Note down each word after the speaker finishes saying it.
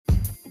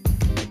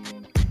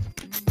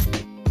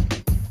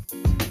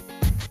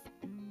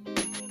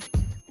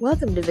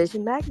Welcome to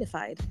Vision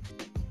Magnified.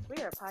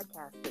 We are a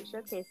podcast that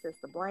showcases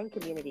the blind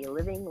community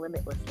living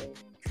limitlessly,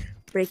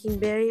 breaking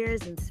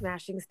barriers and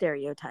smashing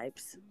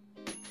stereotypes,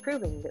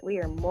 proving that we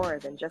are more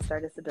than just our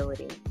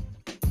disability.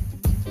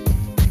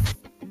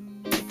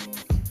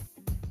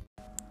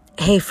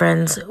 Hey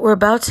friends, we're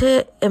about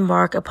to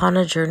embark upon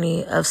a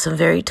journey of some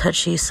very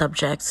touchy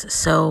subjects,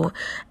 so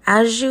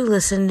as you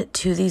listen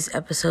to these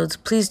episodes,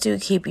 please do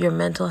keep your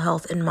mental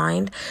health in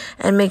mind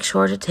and make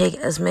sure to take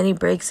as many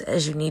breaks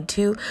as you need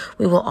to.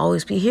 We will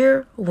always be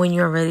here when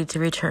you're ready to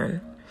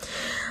return.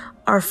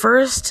 Our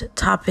first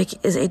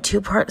topic is a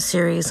 2-part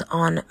series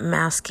on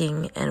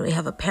masking, and we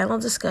have a panel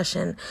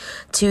discussion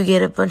to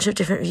get a bunch of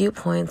different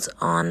viewpoints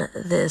on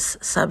this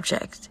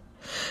subject.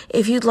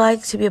 If you'd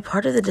like to be a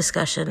part of the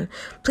discussion,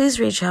 please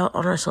reach out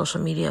on our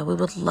social media. We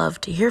would love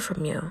to hear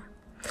from you.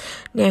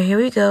 Now, here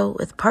we go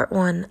with part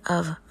 1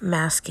 of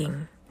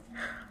masking.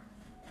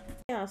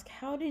 I ask,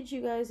 how did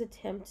you guys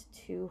attempt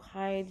to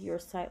hide your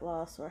sight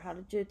loss, or how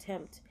did you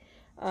attempt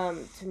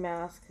to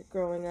mask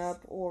growing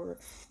up or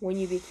when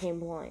you became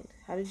blind?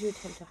 How did you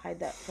attempt to hide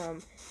that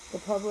from the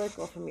public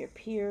or from your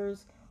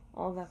peers,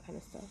 all that kind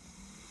of stuff?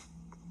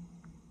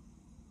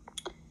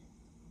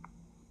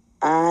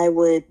 I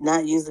would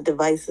not use the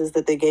devices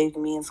that they gave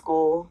me in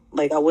school.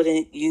 Like, I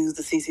wouldn't use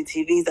the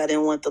CCTVs. I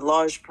didn't want the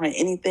large print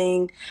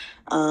anything.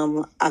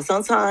 I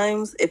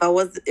sometimes, if I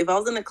was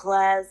in a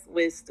class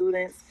with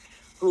students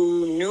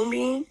who knew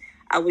me,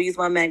 I would use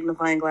my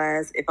magnifying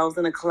glass. If I was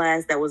in a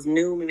class that was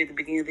new, maybe at the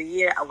beginning of the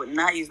year, I would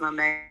not use my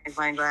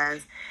magnifying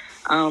glass.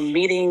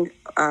 Meeting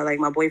like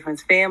my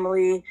boyfriend's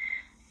family,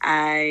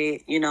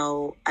 I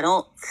don't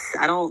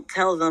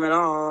tell them at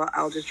all.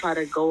 I'll just try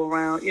to go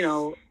around,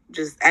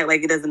 just act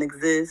like it doesn't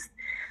exist.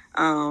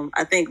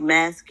 I think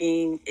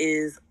masking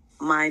is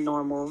my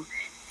normal,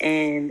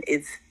 and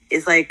it's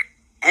like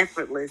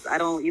effortless. I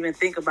don't even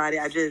think about it.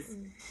 I just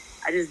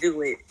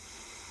do it.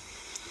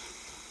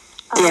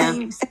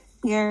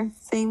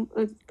 Same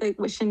with like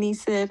what Shanice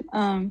said.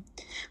 When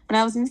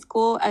I was in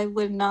school, I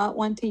would not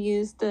want to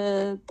use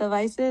the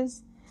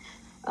devices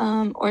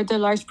or the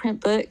large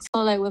print books.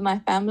 So like with my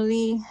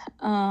family,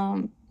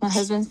 my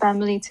husband's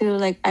family too,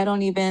 like I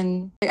don't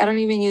even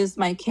use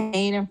my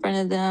cane in front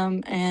of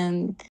them.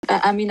 And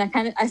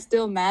I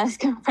still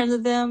mask in front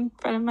of them, in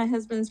front of my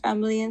husband's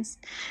family,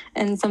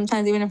 and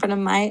sometimes even in front of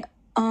my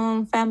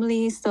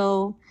family.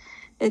 So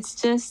it's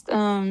just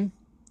or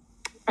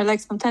like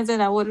sometimes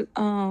that I would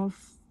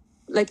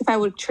like if I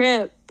would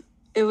trip,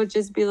 it would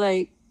just be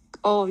like,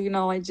 oh,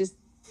 I just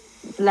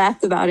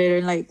laughed about it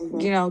or like,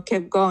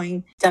 kept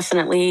going.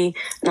 Definitely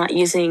not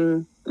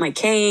using my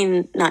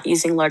cane, not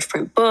using large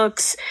print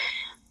books,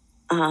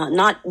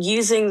 not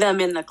using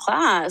them in the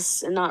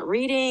class and not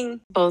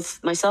reading.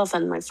 Both myself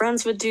and my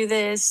friends would do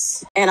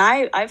this. And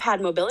I've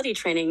had mobility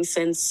training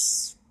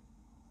since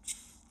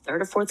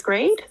 3rd or 4th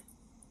grade.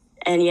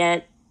 And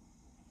yet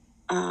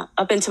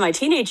up into my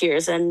teenage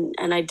years, and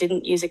I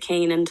didn't use a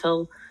cane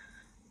until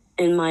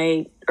in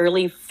my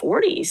early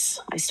 40s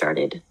I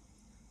started.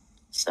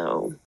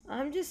 So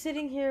I'm just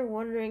sitting here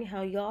wondering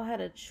how y'all had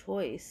a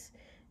choice,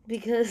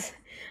 because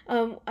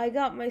I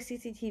got my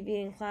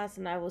CCTV in class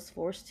and I was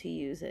forced to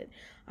use it.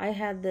 I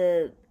had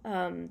the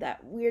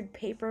that weird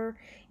paper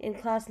in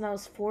class and I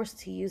was forced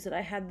to use it.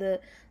 I had the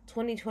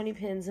 20/20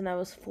 pins and I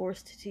was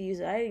forced to use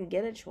it. I didn't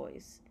get a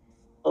choice.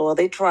 Oh, well,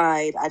 they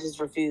tried. I just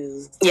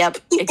refused. Yep,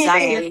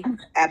 exactly.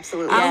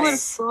 Absolutely.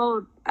 Yes.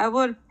 I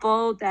would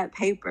fold that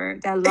paper,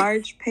 that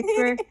large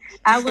paper.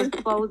 I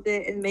would fold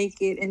it and make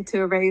it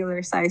into a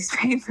regular size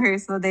paper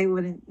so they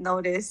wouldn't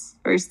notice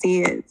or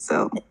see it.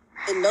 So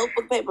the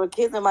notebook paper,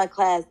 kids in my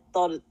class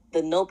thought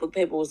the notebook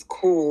paper was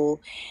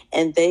cool,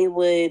 and they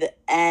would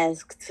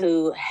ask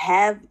to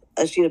have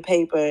a sheet of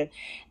paper.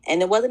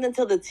 And it wasn't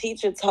until the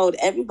teacher told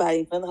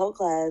everybody for the whole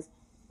class,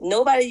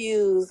 nobody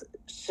use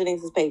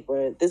Shanice's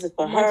paper. This is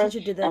for her,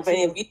 not for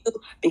any of you,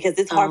 because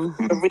it's hard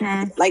for her to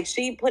read. Like,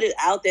 she put it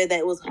out there that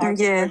it was hard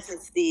for her to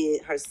see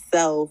it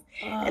herself.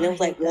 And it was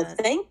like, well,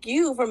 thank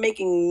you for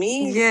making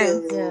me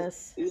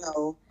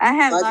feel, I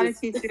had a lot of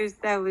teachers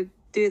that would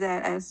do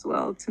that as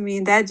well to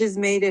me. That just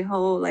made it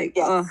whole, like,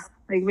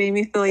 made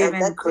me feel even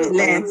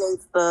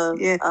less.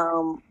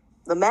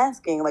 The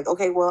masking. Like,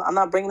 okay, well, I'm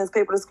not bringing this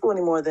paper to school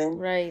anymore then.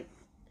 Right.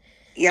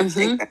 Yep,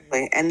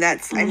 exactly. And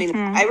that's, I mean,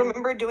 I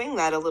remember doing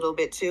that a little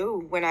bit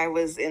too when I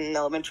was in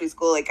elementary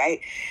school. Like,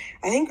 I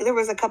think there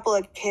was a couple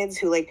of kids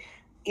who, like,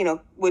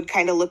 would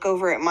kind of look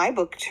over at my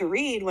book to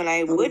read when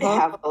I would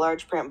have a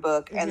large print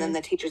book. And then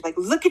the teacher's like,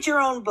 look at your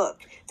own book.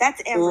 That's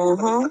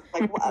Amber's book.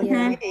 Like, well,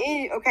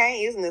 okay, I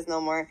ain't using this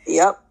no more.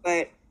 Yep.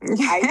 But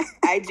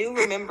I do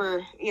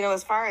remember,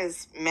 as far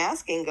as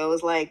masking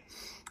goes, like,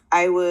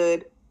 I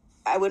wouldn't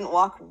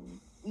walk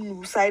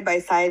side by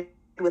side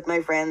with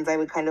my friends. I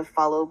would kind of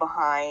follow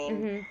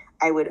behind.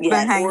 I would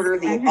order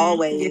the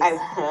always.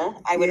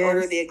 I would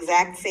order the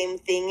exact same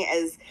thing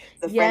as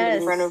the friend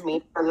in front of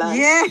me for lunch.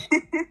 Yeah,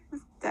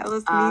 that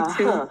was me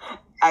too.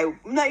 I'm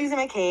not using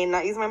my cane,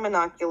 not using my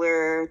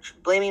binocular,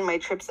 blaming my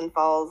trips and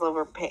falls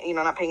over,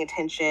 not paying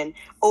attention,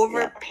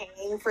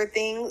 overpaying for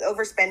things,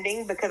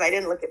 overspending because I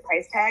didn't look at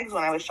price tags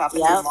when I was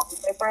shopping in the mall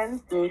with my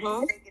friends.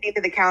 And they get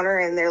to the counter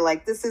and they're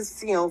like, this is,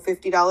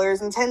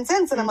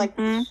 $50.10. And I'm like,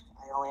 I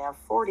only have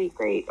 40.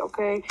 Great.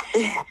 Okay.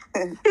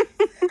 And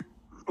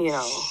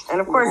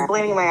of course,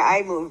 blaming my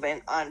eye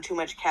movement on too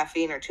much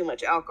caffeine or too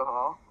much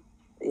alcohol.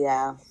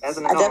 Yeah. As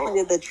an I adult. definitely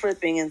did the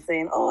tripping and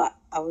saying,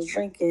 I was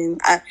drinking.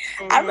 I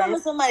remember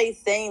somebody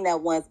saying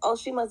that once,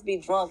 she must be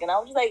drunk. And I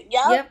was just like,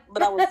 yep.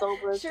 But I was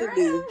sober as could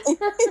be.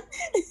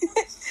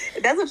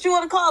 That's what you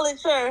want to call it,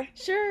 sure.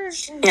 Sure.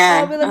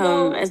 Yeah. I'll be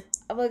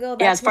like,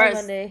 that's my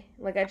Monday.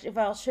 Like, if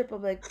I'll trip, I'll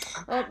be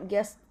like,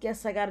 guess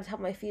I got to tell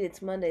my feet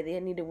it's Monday. They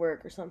need to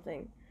work or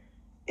something.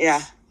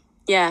 Yeah.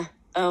 Yeah.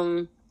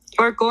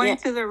 Or going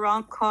to the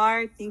wrong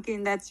car,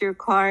 thinking that's your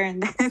car,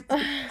 and that's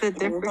the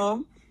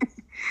difference.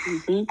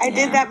 I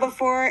did that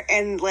before,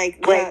 and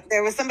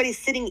there was somebody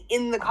sitting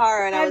in the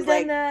car, and I was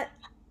like,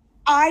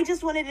 I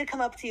just wanted to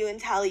come up to you and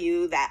tell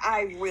you that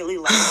I really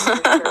like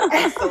you.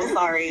 I'm so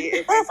sorry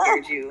if I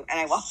scared you, and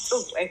I walked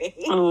away.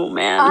 Oh,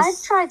 man.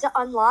 I've tried to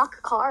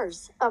unlock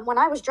cars. When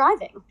I was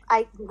driving,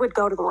 I would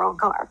go to the wrong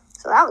car.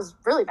 So that was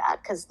really bad,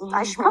 because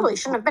I probably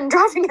shouldn't have been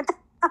driving at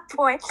that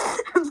point.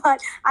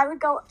 But I would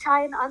go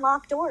try and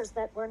unlock doors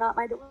that were not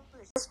my doors.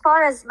 As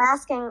far as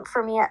masking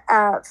for me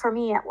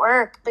at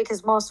work,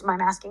 because most of my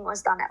masking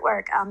was done at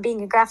work,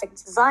 being a graphic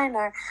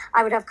designer,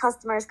 I would have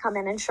customers come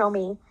in and show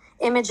me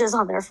images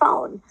on their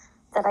phone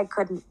that I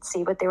couldn't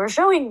see what they were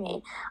showing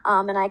me.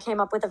 And I came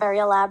up with a very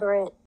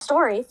elaborate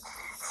story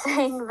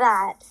saying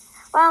that,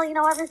 well,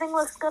 everything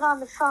looks good on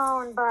the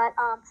phone, but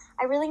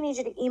I really need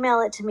you to email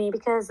it to me,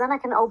 because then I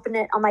can open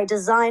it on my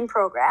design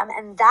program,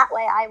 and that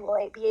way I will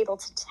be able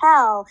to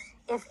tell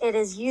if it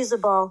is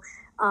usable,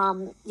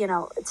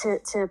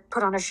 to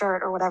put on a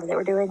shirt or whatever they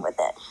were doing with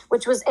it,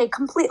 which was a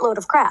complete load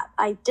of crap.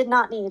 I did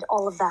not need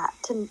all of that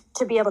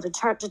to be able to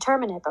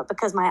determine it, but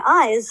because my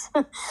eyes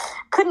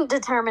couldn't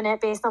determine it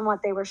based on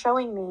what they were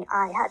showing me,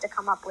 I had to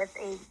come up with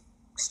a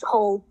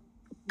whole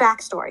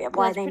backstory of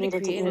why they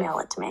needed to email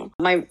it to me.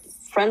 My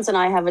friends and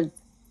I have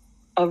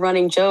a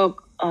running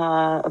joke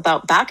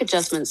about back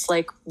adjustments.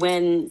 Like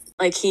when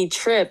he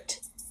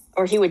tripped,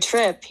 or he would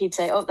trip, he'd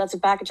say, "Oh, that's a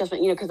back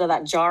adjustment," because of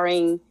that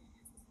jarring.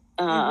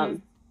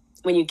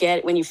 When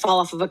you fall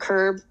off of a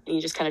curb and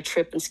you just kind of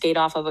trip and skate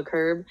off of a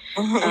curb.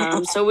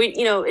 So we,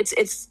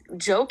 it's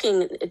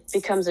joking. It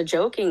becomes a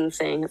joking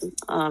thing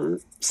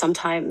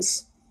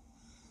sometimes.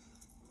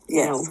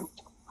 Yes.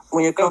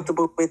 When you're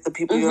comfortable with the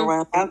people you're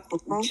around.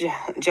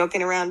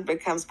 Joking around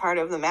becomes part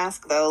of the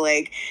mask, though.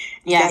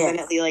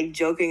 Definitely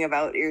joking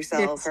about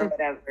yourself or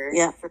whatever.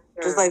 Yeah. For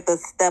sure. Just like the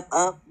step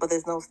up, but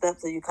there's no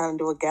step, so you kind of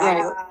do a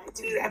gallop. I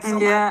do that so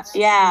much.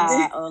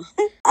 Yeah.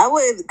 I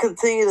would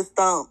continue to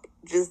stomp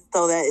just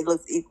so that it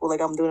looks equal,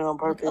 like I'm doing it on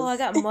purpose. I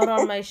got mud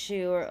on my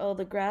shoe, or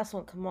the grass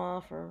won't come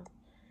off, or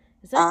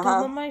is that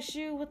gum on my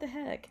shoe? What the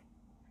heck?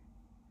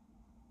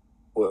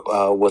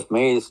 With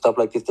me, stuff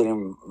like this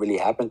didn't really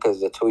happen because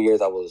the 2 years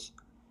I was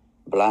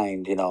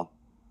blind, Well,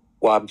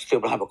 I'm still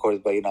blind, of course,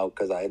 but,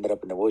 because I ended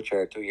up in the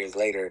wheelchair 2 years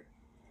later.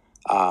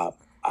 I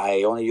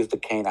only used the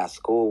cane at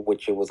school,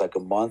 which it was like a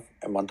month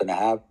and a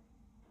half.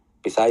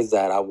 Besides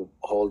that, I would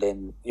hold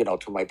in,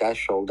 to my dad's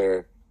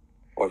shoulder,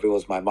 or if it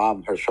was my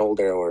mom, her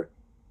shoulder, or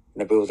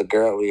if it was a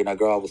girl, a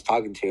girl I was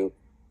talking to,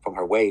 from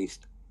her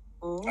waist.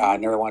 I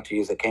never wanted to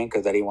use a cane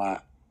because I didn't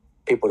want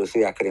people to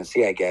see I couldn't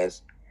see, I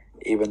guess.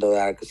 Even though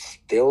that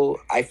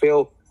I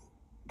feel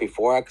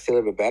before I could see a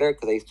little bit better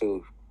because I used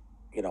to,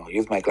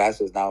 use my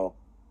glasses. Now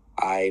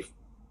I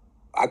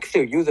could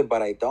still use it,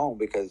 but I don't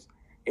because,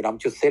 I'm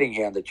just sitting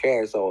here in the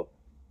chair. So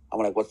I'm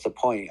like, what's the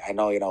point? I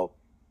know,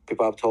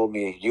 people have told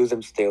me use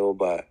them still,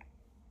 but,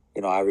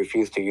 I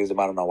refuse to use them.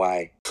 I don't know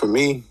why. For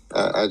me,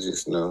 I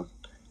just know.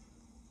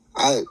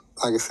 Like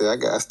I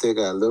said, I still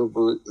got a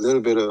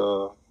little bit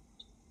of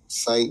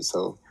sight,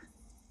 so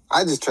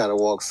I just try to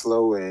walk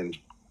slow and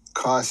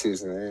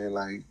cautious,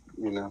 man.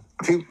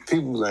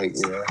 People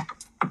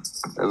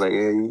they're like,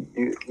 yeah,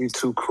 you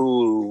too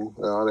cool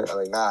and all that. I'm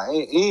like, nah,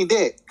 ain't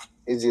that.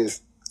 It's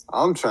just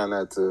I'm trying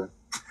not to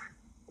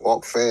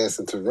walk fast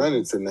and to run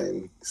into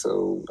nothing.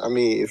 So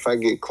if I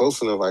get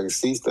close enough, I can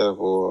see stuff,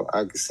 or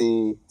I can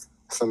see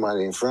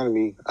somebody in front of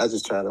me. I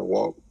just try to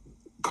walk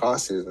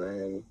cautious,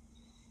 man.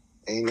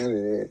 Ain't none of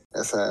that.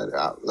 That's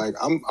how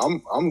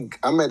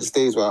I'm at the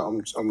stage where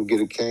I'm gonna get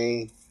a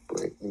cane,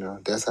 but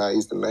that's how I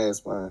used to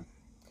mask mine.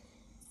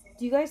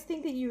 Do you guys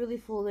think that you really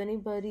fooled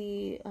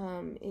anybody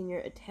in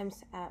your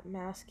attempts at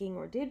masking,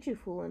 or did you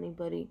fool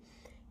anybody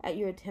at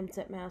your attempts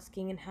at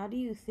masking? And how do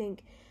you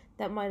think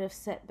that might have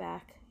set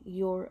back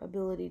your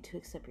ability to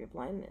accept your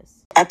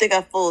blindness? I think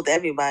I fooled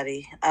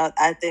everybody.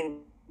 I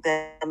think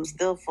that I'm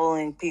still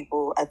fooling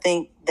people. I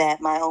think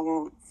that my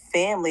own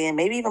family, and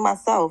maybe even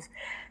myself,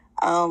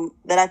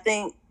 that I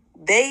think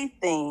they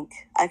think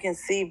I can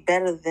see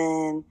better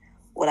than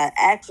what I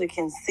actually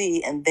can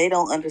see, and they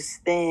don't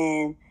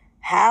understand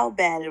how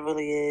bad it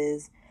really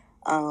is.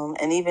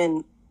 And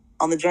even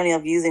on the journey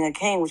of using a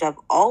cane, which I've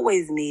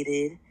always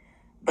needed,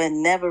 but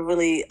never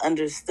really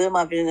understood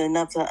my vision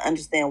enough to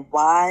understand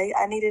why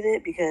I needed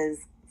it, because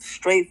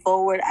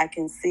straightforward, I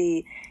can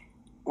see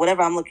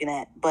whatever I'm looking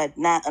at, but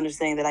not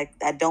understanding that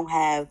I don't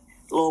have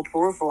low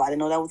peripheral. I didn't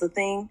know that was a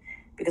thing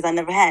because I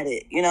never had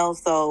it, you know?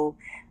 So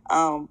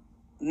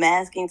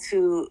masking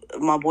to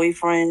my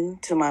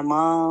boyfriend, to my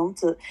mom,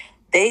 to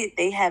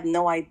they have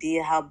no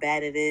idea how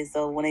bad it is.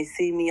 So when they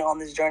see me on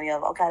this journey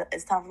of, okay,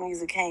 it's time for me to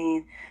use a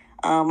cane,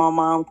 my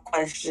mom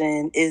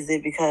questioned, is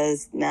it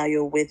because now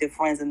you're with your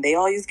friends and they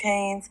all use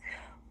canes?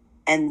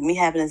 And me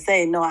having to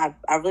say, no, I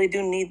really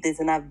do need this,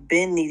 and I've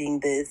been needing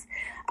this.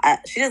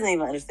 She doesn't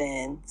even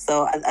understand.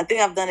 So I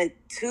think I've done it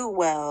too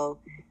well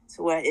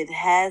to where it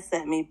has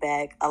set me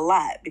back a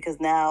lot, because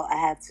now I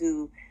have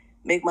to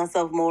make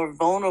myself more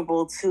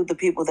vulnerable to the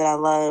people that I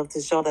love,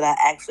 to show that I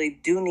actually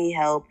do need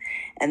help,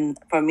 and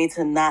for me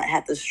to not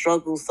have to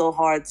struggle so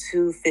hard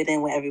to fit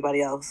in with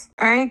everybody else.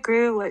 I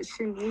agree with what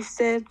Shanice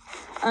said.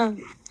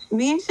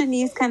 Me and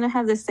Shanice kind of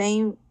have the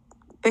same,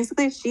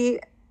 basically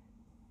she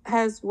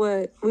has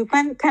what, we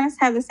kind of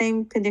have the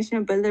same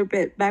condition, but a little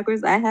bit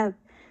backwards. I have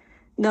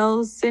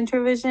no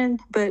central vision,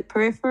 but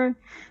peripheral.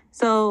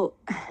 So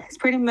it's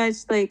pretty much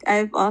like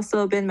I've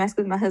also been messed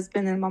with my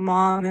husband and my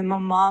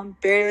mom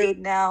barely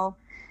now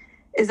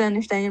is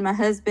understanding. My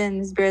husband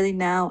is barely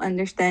now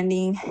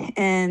understanding,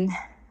 and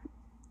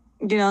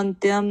you know,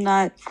 them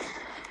not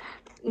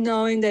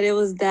knowing that it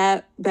was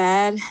that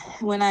bad.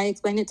 When I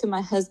explained it to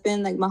my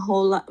husband, like my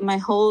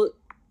whole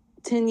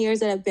 10 years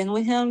that I've been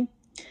with him,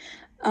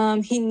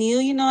 he knew,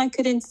 you know, I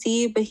couldn't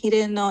see, but he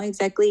didn't know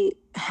exactly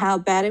how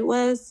bad it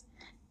was.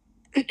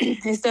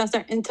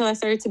 Until I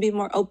started to be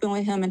more open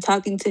with him and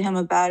talking to him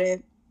about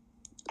it.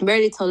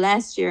 Barely till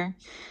last year.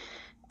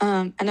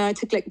 I know it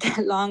took like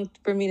that long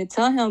for me to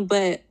tell him,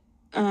 but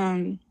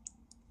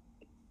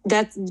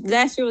that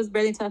last year was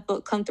barely until I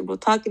felt comfortable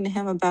talking to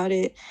him about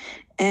it.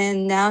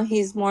 And now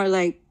he's more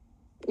like,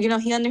 you know,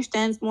 he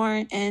understands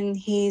more, and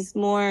he's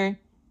more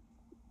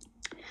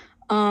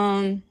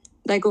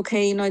like,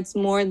 okay, you know, it's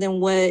more than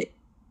what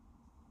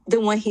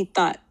he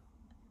thought.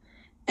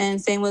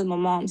 And same with my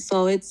mom.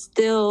 So it's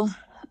still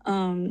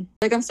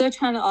like I'm still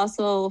trying to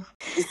also,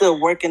 you're still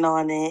working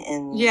on it,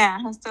 and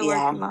I'm still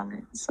working on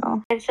it.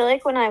 So I feel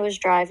like when I was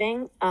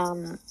driving,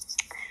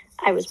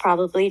 I was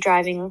probably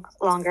driving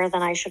longer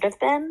than I should have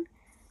been.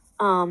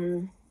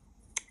 And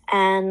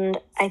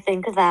I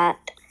think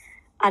that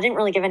I didn't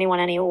really give anyone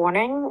any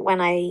warning when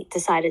I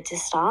decided to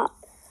stop.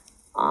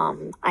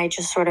 I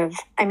just sort of,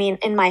 I mean,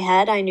 in my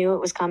head, I knew it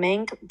was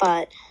coming,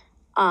 but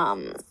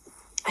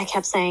I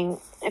kept saying,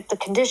 if the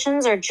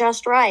conditions are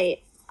just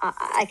right,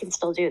 I can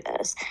still do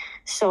this.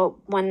 So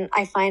when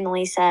I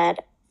finally said,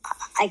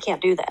 I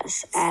can't do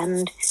this,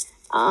 and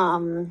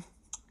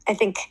I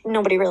think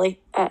nobody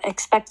really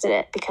expected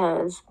it,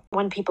 because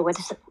when people would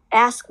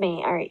ask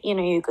me, are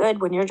you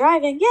good when you're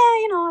driving? Yeah,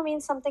 you know, I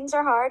mean, some things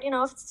are hard, you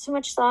know, if it's too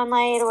much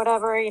sunlight or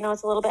whatever, you know,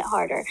 it's a little bit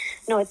harder.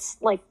 No, it's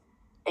like,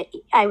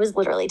 I was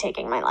literally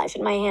taking my life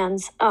in my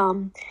hands.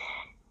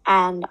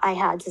 And I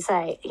had to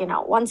say, you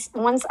know, once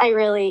I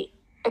really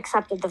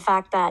accepted the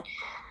fact that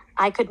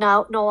I could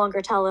no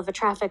longer tell if a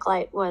traffic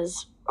light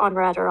was on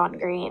red or on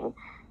green,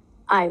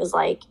 I was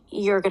like,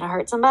 you're going to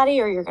hurt somebody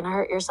or you're going to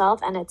hurt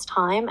yourself, and it's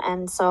time.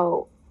 And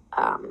so,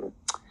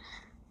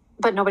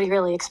 but nobody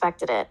really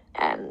expected it.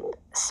 And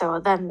so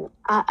then,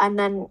 and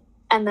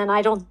then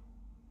I don't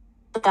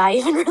think I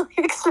even really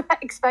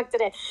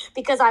expected it,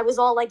 because I was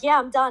all like, yeah,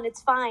 I'm done,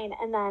 it's fine.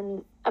 And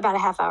then about a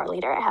half hour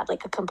later, I had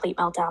like a complete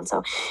meltdown.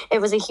 So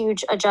it was a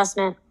huge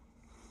adjustment,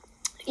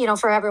 you know,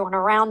 for everyone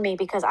around me,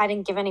 because I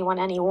didn't give anyone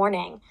any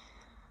warning.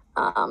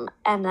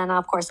 And then,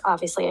 of course,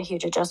 obviously a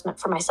huge adjustment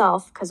for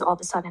myself, because all of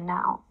a sudden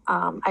now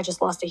I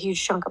just lost a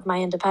huge chunk of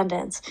my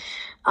independence.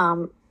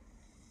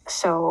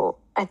 So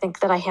I think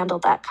that I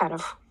handled that kind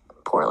of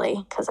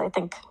poorly, because I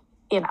think,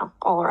 you know,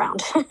 all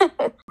around.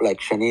 Like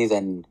Shanice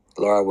and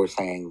Laura were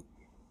saying,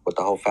 with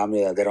the whole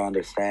family, that they don't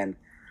understand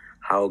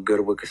how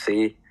good we could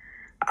see.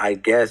 I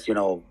guess, you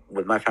know,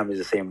 with my family,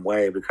 it's the same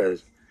way,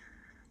 because,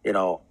 you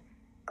know,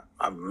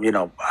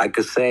 I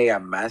could say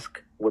I'm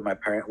masked with my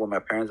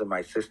parents and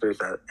my sisters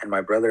and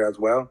my brother as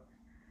well,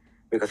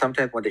 because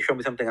sometimes when they show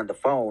me something on the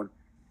phone,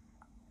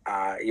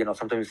 you know,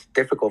 sometimes it's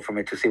difficult for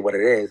me to see what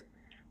it is,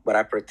 but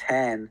I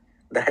pretend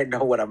that I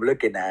know what I'm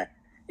looking at,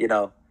 you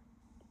know,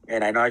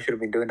 and I know I should have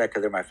been doing that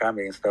because they're my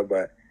family and stuff,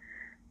 but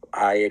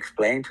I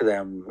explain to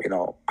them, you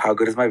know, how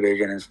good is my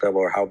vision and stuff,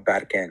 or how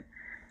bad can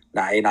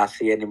I not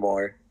see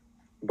anymore.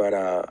 But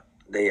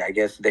I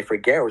guess they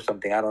forget or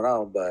something. I don't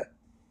know. But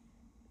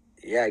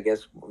yeah, I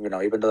guess, you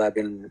know, even though I've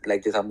been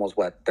like this almost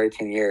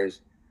 13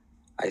 years,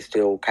 I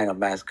still kind of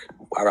mask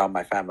around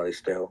my family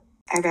still.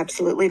 I've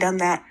absolutely done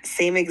that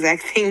same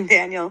exact thing,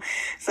 Daniel.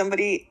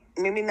 Somebody,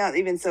 maybe not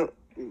even so,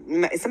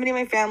 somebody in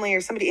my family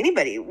or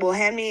anybody will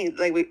hand me,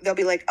 like, they'll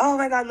be like, oh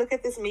my God, look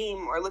at this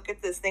meme or look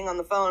at this thing on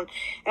the phone.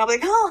 And I'll be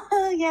like,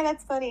 oh, yeah,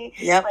 that's funny.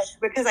 Yep. Like,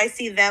 because I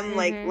see them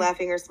like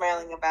laughing or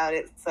smiling about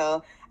it.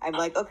 So I'm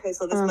like, okay,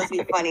 so this must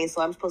be funny.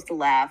 So I'm supposed to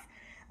laugh.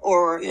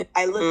 or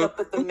I look up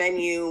at the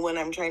menu when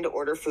I'm trying to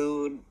order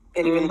food,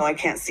 and even though I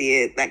can't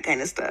see it, that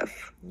kind of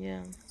stuff.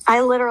 Yeah.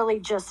 I literally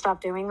just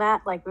stopped doing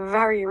that, like,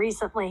 very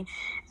recently,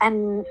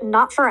 and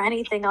not for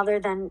anything other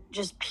than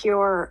just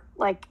pure,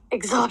 like,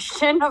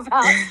 exhaustion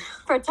about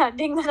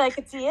pretending that I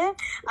could see it.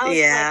 I was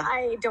like,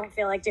 I don't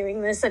feel like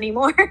doing this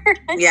anymore.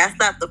 Yeah, I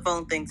stopped the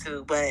phone thing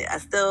too, but I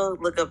still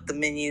look up the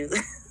menu.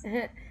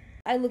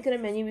 I look at a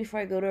menu before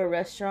I go to a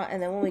restaurant,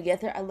 and then when we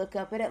get there, I look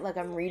up at it like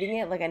I'm reading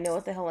it, like I know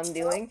what the hell I'm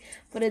doing.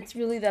 But it's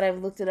really that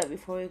I've looked it up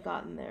before we've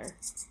gotten there.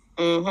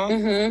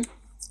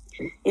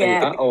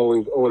 Yeah. I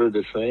always order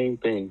the same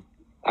thing.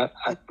 I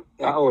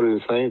order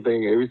the same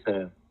thing every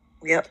time.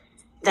 Yep.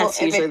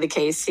 That's usually the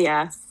case,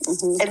 yeah.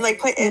 And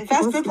like, and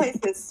fast food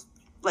places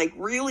like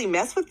really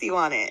mess with you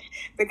on it,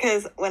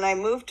 because when I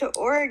moved to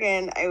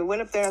Oregon, I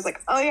went up there and I was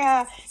like, oh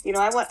yeah, you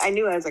know,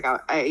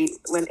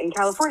 when in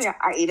California,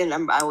 I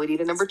would eat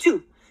a number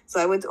 2. So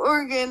I went to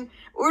Oregon,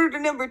 ordered a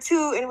number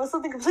 2, and it was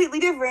something completely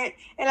different.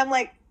 And I'm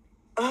like,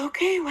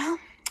 okay, well,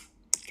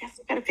 guess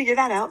I gotta figure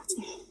that out.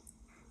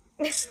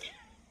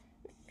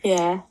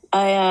 Yeah,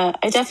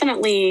 I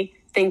definitely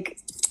think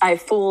I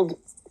fooled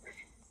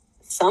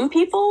some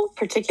people,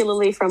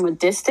 particularly from a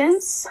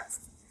distance,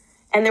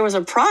 and there was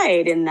a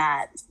pride in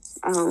that,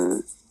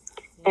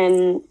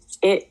 and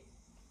it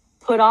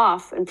put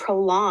off and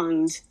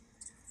prolonged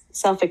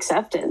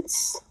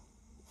self-acceptance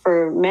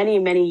for many,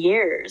 many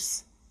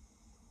years,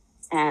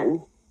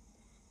 and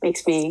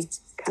makes me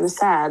kind of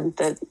sad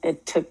that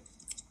it took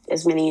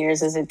as many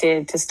years as it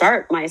did to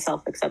start my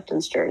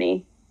self-acceptance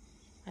journey.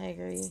 I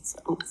agree.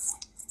 So.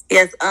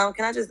 Yes,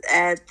 can I just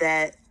add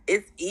that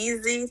it's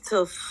easy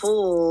to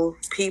fool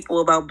people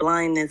about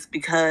blindness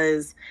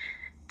because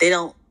they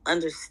don't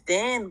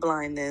understand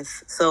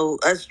blindness. So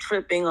us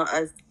tripping or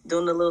us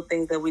doing the little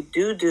things that we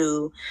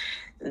do,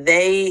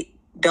 they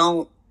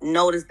don't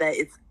notice that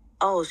it's,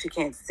 oh, she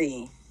can't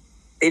see.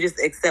 They just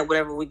accept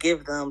whatever we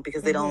give them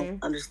because they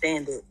don't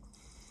understand it.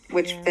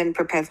 Which then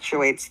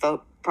perpetuates the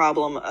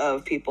problem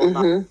of people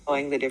not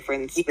knowing the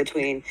difference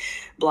between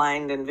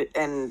blind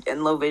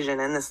and low vision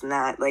and this and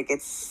that. Like,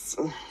 it's...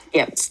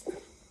 Yep.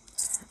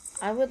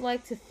 I would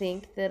like to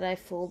think that I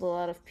fooled a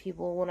lot of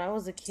people when I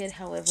was a kid,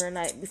 however,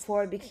 and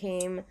before I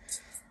became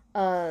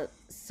world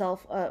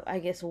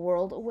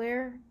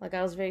aware. Like,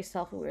 I was very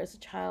self-aware as a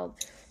child.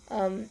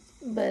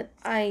 But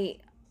I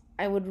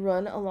would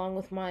run along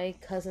with my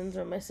cousins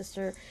or my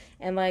sister,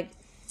 and like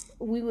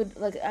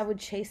I would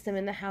chase them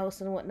in the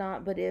house and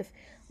whatnot. But if,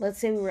 let's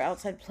say, we were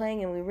outside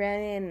playing and we ran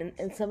in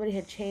and somebody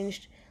had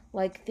changed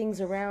like things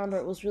around, or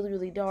it was really,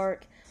 really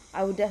dark,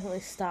 I would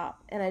definitely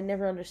stop. And I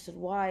never understood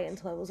why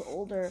until I was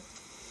older.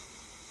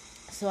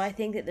 So I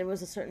think that there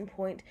was a certain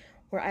point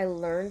where I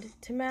learned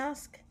to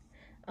mask.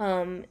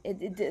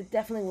 It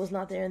definitely was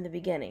not there in the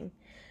beginning.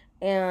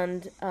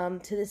 And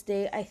to this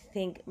day, I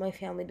think my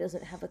family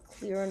doesn't have a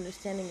clear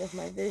understanding of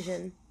my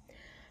vision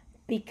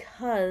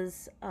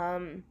because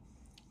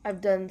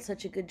I've done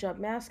such a good job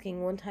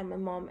masking. One time my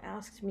mom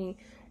asked me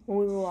when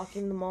we were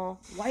walking the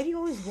mall, why do you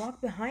always walk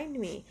behind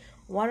me?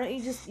 Why don't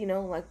you just,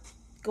 like,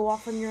 go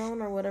off on your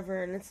own or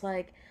whatever? And it's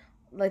like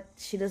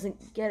she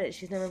doesn't get it.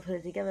 She's never put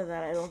it together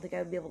that I don't think I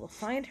would be able to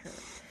find her.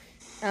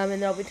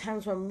 And there'll be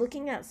times where I'm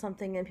looking at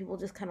something and people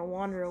just kind of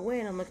wander away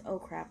and I'm like, oh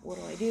crap, what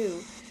do I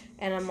do?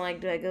 And I'm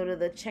like, do I go to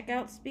the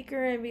checkout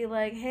speaker and be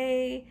like,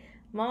 hey,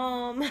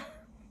 Mom,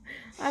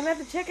 I'm at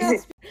the checkout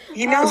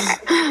speaker?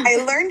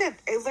 I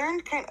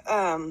learned kind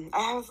of, I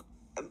have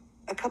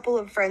a couple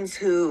of friends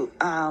who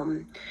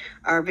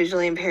are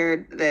visually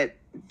impaired that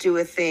do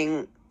a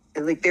thing,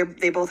 like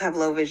they both have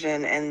low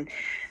vision, and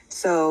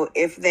so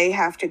if they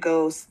have to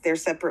go their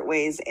separate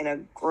ways in a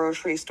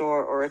grocery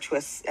store or to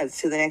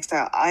the next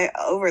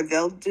aisle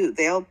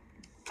they'll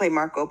play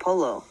Marco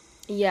Polo.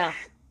 Yeah.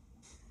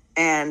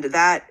 And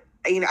that,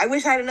 I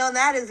wish I'd have known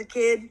that as a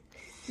kid.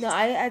 No,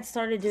 I'd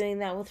started doing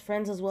that with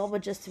friends as well,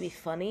 but just to be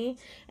funny.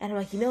 And I'm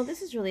like,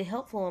 this is really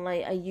helpful, and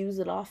I use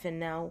it often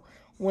now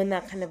when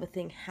that kind of a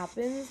thing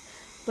happens.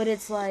 But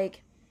it's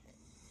like,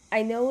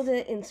 I know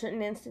that in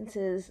certain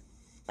instances,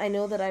 I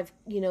know that I've,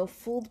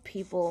 fooled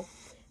people,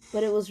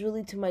 but it was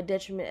really to my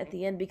detriment at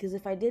the end, because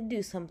if I did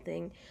do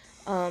something,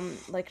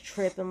 like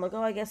trip, and like,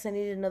 oh, I guess I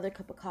needed another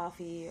cup of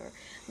coffee or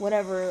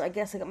whatever, I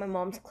guess I got my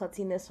mom's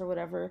klutziness or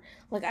whatever,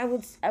 like I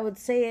would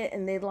say it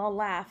and they'd all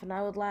laugh and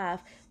I would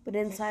laugh, but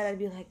inside I'd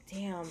be like,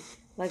 damn,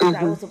 like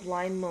that was a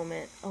blind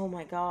moment, oh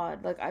my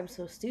god, like I'm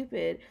so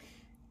stupid.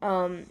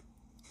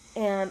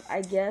 And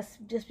I guess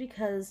just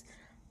because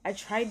I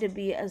tried to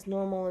be as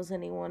normal as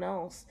anyone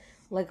else,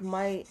 like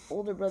my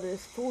older brother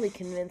is fully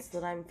convinced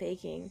that I'm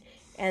faking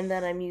and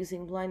that I'm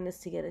using blindness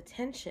to get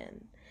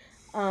attention.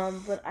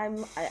 But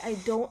I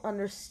don't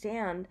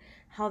understand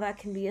how that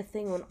can be a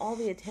thing when all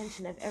the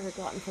attention I've ever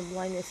gotten from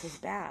blindness is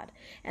bad.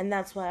 And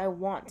that's why I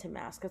want to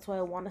mask. That's why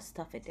I want to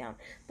stuff it down.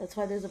 That's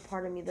why there's a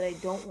part of me that I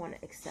don't want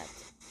to accept,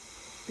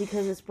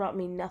 because it's brought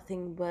me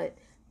nothing but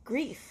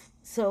grief.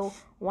 So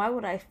why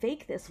would I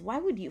fake this? Why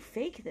would you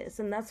fake this?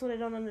 And that's what I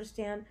don't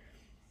understand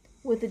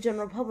with the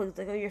general public. It's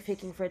like, oh, you're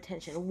faking for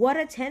attention. What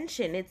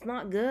attention? It's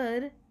not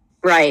good.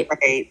 Right.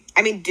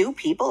 I mean, do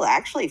people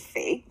actually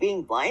fake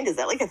being blind? Is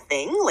that like a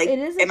thing? Like, It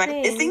is a am thing.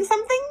 I missing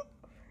something?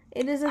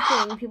 It is a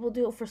thing. People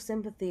do it for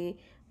sympathy,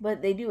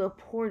 but they do a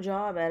poor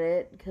job at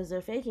it because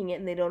they're faking it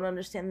and they don't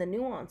understand the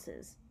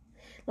nuances.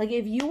 Like,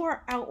 if you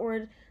are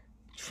outward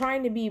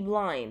trying to be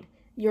blind,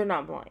 you're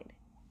not blind.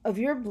 If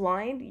you're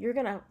blind, you're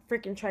gonna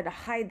freaking try to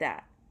hide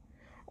that.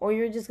 Or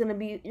you're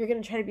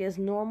gonna try to be as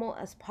normal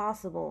as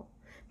possible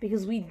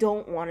because we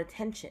don't want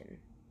attention.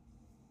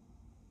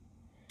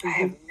 I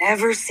have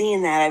never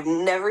seen that. I've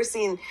never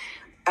seen,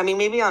 I mean,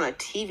 maybe on a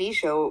TV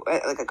show,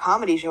 like a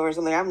comedy show or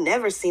something, I've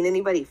never seen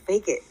anybody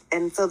fake it.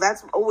 And so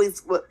that's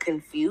always what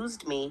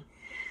confused me.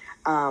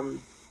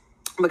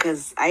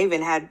 Because I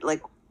even had,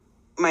 like,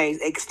 my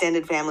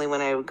extended family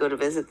when I would go to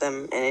visit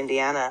them in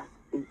Indiana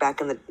back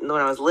when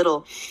I was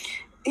little.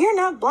 You're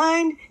not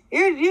blind.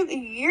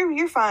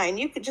 You're fine.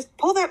 You could just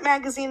pull that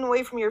magazine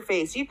away from your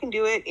face. You can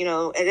do it, you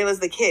know. And it was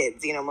the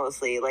kids, you know,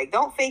 mostly, like,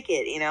 don't fake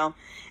it, you know.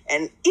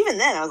 And even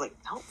then, I was like,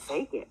 don't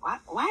fake it. Why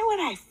would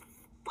I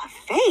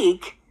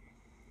fake?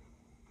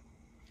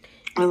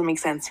 It doesn't make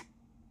sense.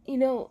 You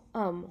know,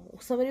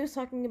 somebody was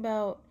talking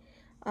about,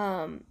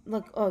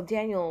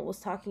 Daniel was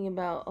talking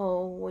about,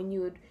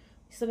 when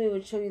somebody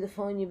would show you the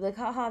phone, you'd be like,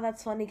 haha,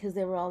 that's funny, because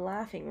they were all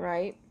laughing,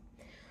 right?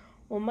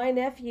 Well, my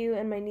nephew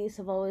and my niece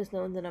have always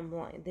known that I'm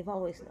blind. They've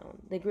always known.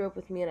 They grew up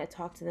with me, and I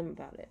talked to them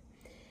about it.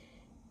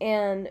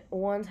 And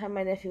one time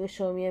my nephew was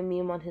showing me a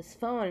meme on his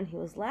phone, and he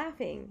was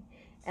laughing.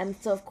 And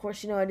so, of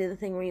course, you know, I did the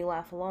thing where you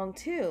laugh along,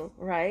 too,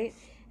 right?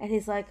 And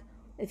he's like,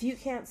 if you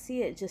can't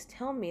see it, just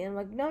tell me. And I'm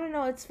like,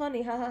 no, it's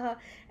funny, ha, ha, ha.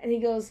 And he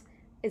goes,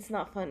 it's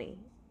not funny.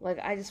 Like,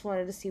 I just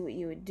wanted to see what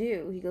you would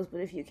do. He goes,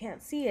 but if you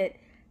can't see it,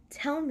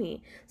 tell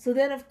me. So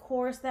then, of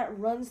course, that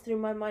runs through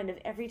my mind of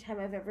every time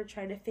I've ever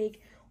tried to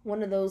fake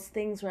one of those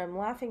things where I'm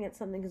laughing at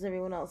something because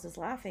everyone else is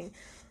laughing.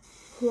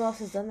 Who else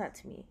has done that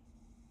to me?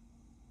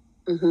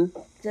 Mm-hmm.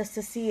 Just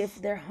to see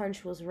if their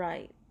hunch was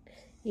right.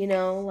 You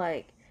know,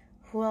 like,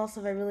 who else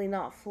have I really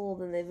not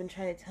fooled and they've been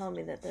trying to tell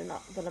me that I'm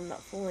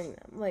not fooling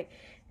them? Like,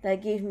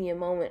 that gave me a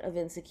moment of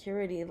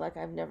insecurity like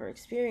I've never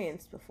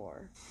experienced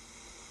before.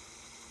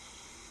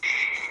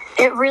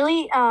 It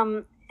really,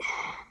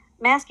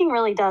 masking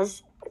really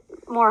does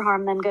more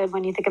harm than good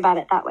when you think about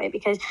it that way,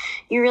 because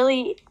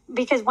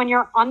when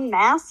you're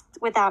unmasked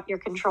without your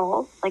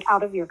control, like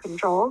out of your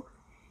control,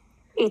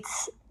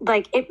 it's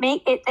like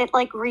it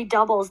like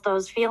redoubles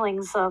those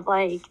feelings of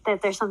like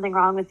that there's something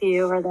wrong with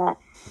you, or that,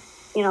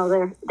 you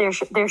know,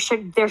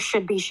 there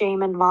should be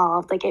shame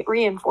involved. Like, it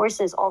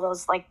reinforces all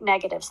those like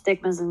negative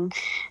stigmas and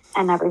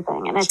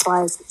everything. And it's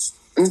like, it's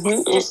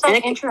just so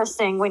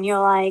interesting when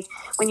you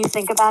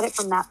think about it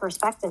from that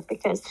perspective,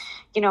 because,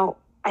 you know,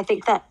 I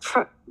think that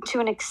to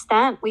an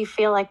extent we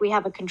feel like we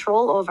have a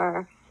control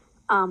over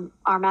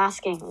our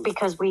masking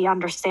because we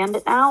understand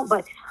it now.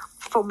 But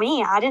for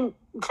me, I didn't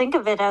think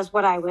of it as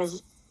what I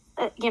was,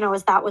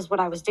 as that was what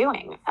I was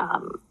doing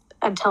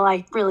until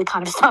I really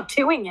kind of stopped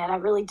doing it. I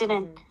really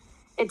didn't.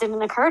 It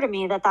didn't occur to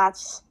me that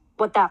that's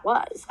what that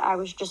was. I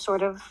was just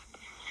sort of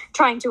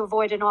trying to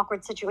avoid an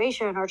awkward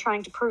situation or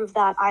trying to prove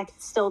that I could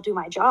still do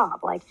my job.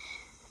 Like,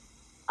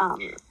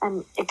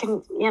 and it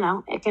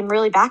can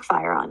really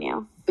backfire on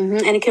you.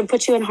 Mm-hmm. And it can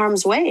put you in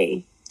harm's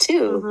way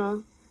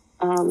too.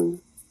 Mm-hmm.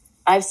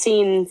 I've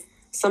seen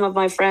some of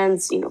my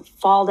friends,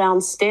 fall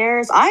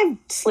downstairs. I've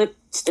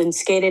slipped and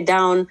skated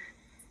down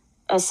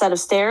a set of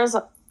stairs.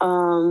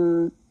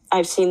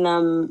 I've seen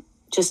them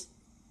just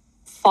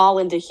fall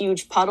into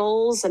huge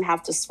puddles and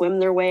have to swim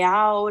their way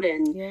out,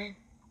 and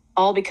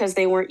all because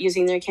they weren't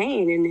using their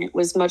cane. And it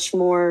was much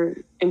more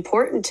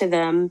important to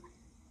them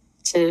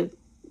to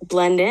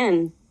blend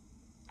in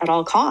at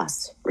all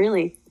costs,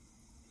 really.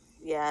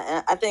 Yeah,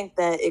 and I think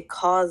that it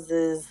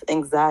causes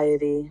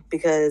anxiety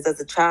because as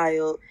a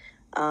child,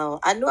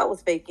 I knew I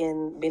was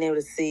faking being able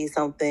to see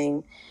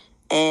something.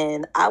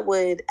 And I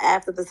would,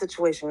 after the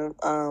situation,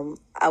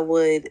 I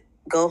would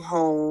go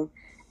home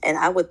and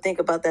I would think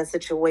about that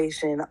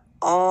situation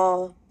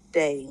all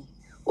day.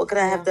 What could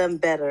I have done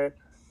better?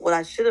 What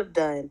I should have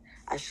done?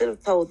 I should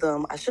have told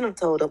them. I shouldn't have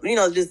told them.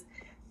 Just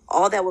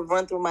all that would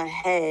run through my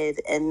head.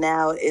 And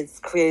now it's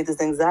created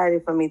this anxiety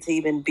for me to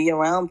even be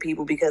around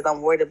people because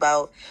I'm worried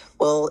about,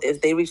 well,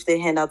 if they reach their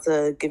hand out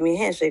to give me a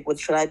handshake, what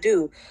should I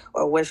do?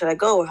 Or where should I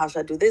go? Or how should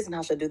I do this and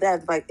how should I do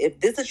that? Like, if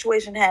this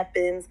situation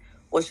happens,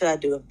 what should I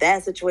do? If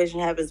that situation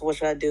happens, what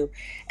should I do?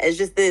 It's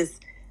just this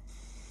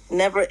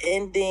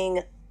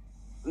never-ending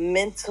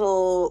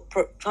mental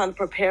trying to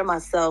prepare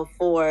myself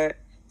for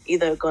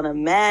either going to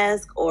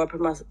mask or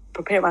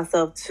prepare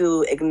myself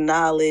to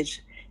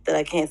acknowledge that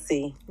I can't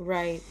see.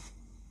 Right.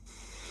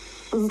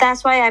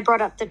 That's why I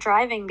brought up the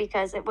driving,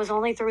 because it was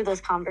only through this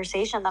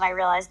conversation that I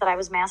realized that I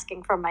was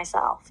masking from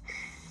myself.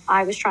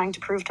 I was trying to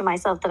prove to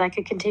myself that I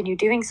could continue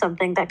doing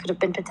something that could have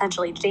been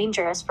potentially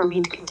dangerous for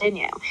me to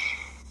continue.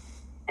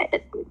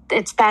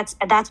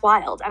 That's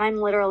wild, and I'm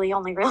literally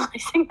only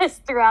realizing this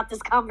throughout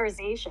this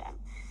conversation.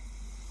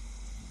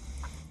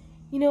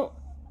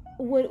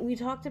 When we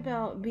talked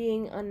about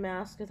being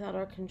unmasked without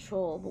our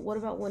control, but what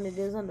about when it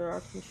is under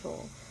our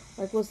control?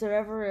 Like, was there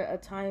ever a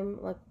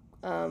time, like,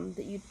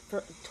 that you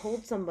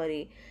told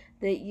somebody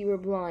that you were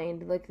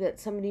blind, like that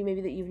somebody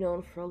maybe that you've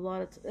known for a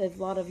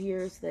lot of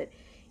years, that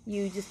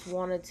you just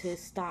wanted to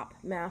stop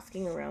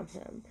masking around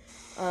them?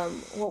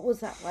 What was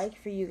that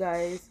like for you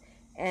guys,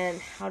 and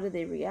how did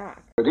they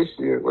react? This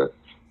year,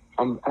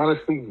 I'm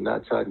honestly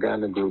not till I got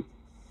in the group.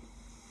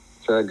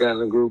 Till I got in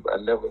the group, I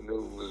never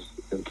knew it was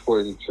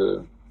important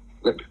to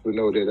let people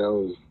know that I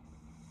was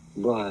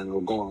blind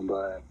or going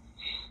blind.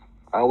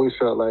 I always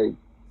felt like,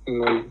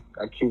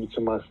 I keep it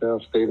to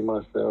myself, stay to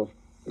myself,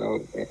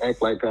 and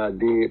act like I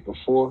did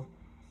before.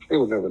 They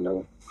would never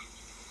know.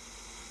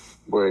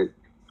 But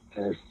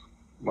as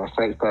my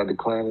sight started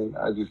declining,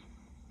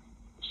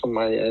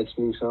 somebody asked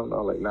me something, I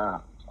was like, nah,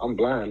 I'm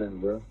blind now,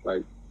 bro.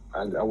 Like,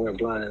 I went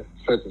blind,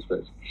 such and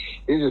such.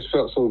 It just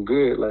felt so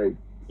good, like,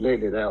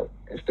 letting it out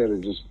instead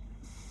of just,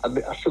 I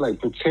feel like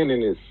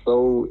pretending is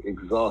so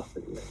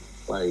exhausting, man.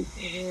 Like,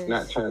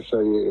 not trying to show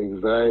your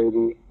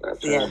anxiety, not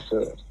trying to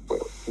show,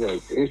 but,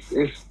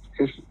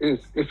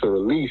 it's a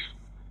relief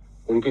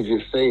when you can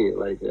just say it,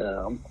 like,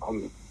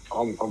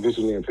 I'm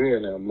visually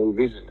impaired now, I'm low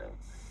vision now.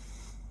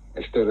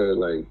 Instead of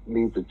like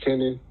me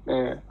pretending,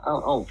 man, I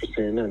don't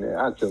pretend none of that.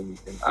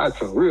 I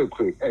tell them real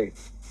quick, hey,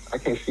 I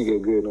can't see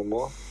that good no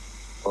more.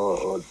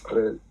 Or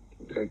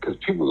because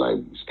people like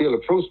still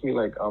approach me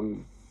like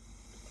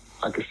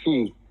I can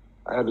see.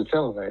 I have to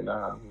tell them like,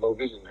 nah, I'm low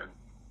vision now.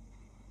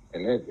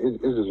 And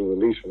it's just a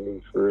release for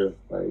me, for real.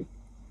 Like,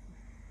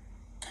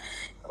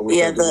 I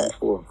wish I did it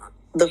before.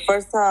 The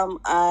first time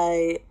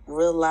I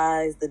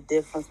realized the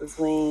difference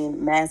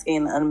between masking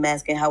and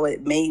unmasking, how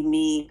it made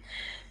me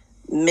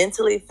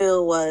mentally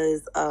feel,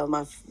 was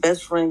my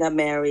best friend got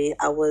married.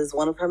 I was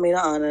one of her maid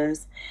of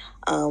honors.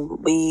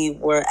 We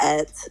were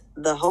at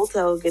the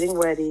hotel getting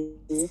ready,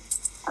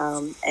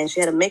 and she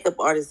had a makeup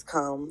artist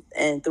come.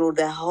 And through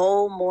that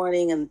whole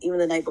morning and even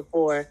the night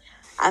before,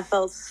 I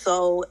felt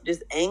so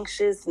just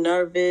anxious,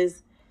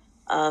 nervous,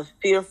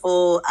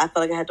 fearful. I felt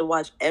like I had to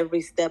watch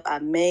every step I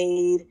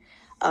made.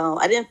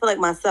 I didn't feel like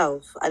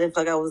myself. I didn't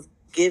feel like I was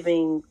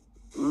giving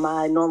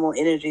my normal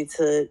energy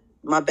to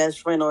my best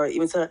friend, or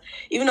even to her.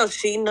 Even though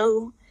she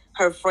knew,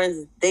 her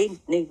friends, they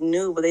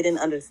knew, but they didn't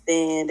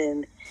understand,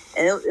 and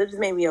it just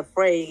made me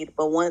afraid.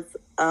 But once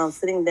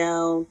sitting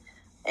down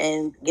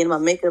and getting my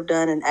makeup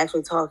done and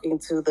actually talking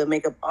to the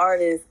makeup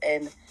artist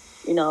and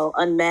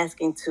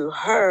unmasking to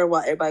her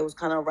while everybody was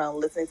kind of around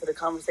listening to the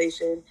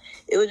conversation,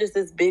 it was just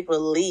this big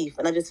relief.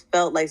 And I just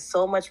felt like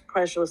so much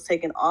pressure was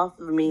taken off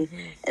of me,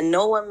 and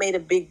no one made a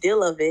big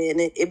deal of it.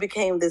 And it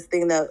became this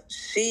thing that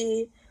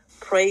she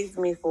praised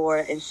me for.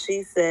 And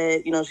she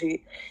said,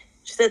 she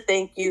said,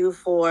 thank you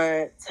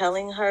for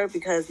telling her,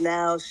 because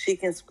now she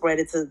can spread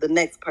it to the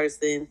next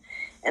person.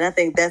 And I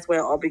think that's where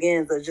it all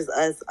begins, just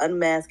us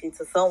unmasking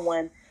to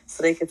someone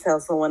so they could tell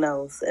someone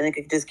else, and it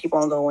could just keep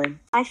on going.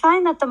 I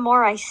find that the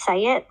more I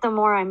say it, the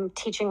more I'm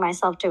teaching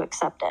myself to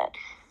accept it.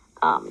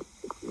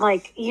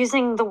 Like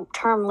using the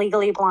term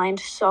legally blind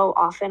so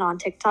often on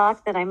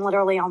TikTok that I'm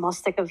literally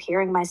almost sick of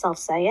hearing myself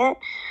say it.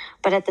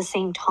 But at the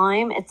same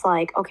time, it's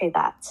like, okay,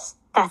 it's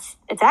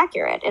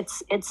accurate.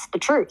 It's the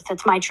truth.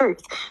 It's my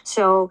truth.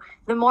 So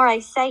the more I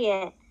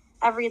say it,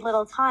 every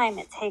little time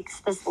it takes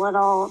this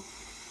little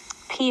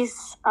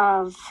piece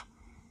of,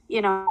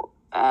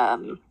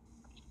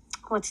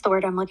 what's the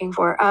word I'm looking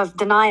for, of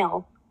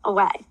denial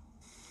away.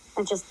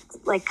 And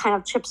just like kind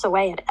of chips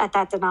away at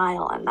that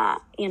denial and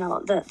that,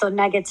 the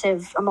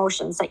negative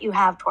emotions that you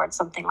have towards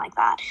something like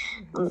that.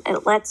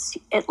 It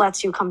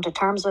lets you come to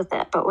terms with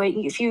it. But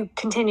if you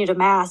continue to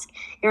mask,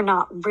 you're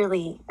not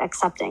really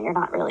accepting, you're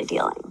not really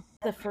dealing.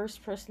 The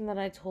first person that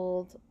I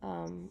told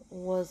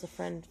was a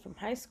friend from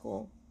high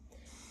school.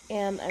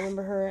 And I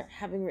remember her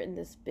having written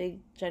this big,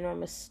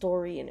 ginormous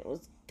story, and it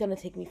was gonna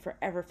take me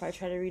forever if I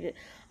tried to read it.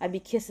 I'd be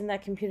kissing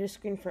that computer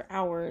screen for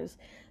hours.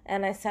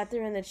 And I sat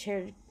there in the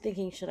chair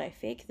thinking, should I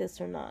fake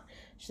this or not?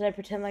 Should I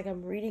pretend like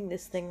I'm reading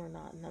this thing or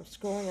not? And I'm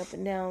scrolling up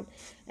and down,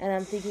 and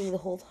I'm thinking the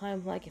whole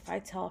time, like, if I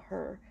tell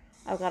her,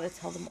 I've got to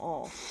tell them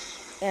all.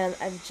 And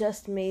I've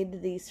just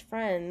made these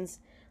friends,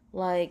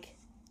 like,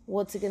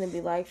 what's it going to be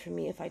like for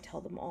me if I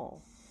tell them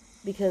all?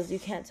 Because you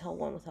can't tell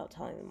one without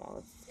telling them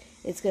all.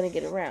 It's going to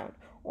get around.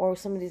 Or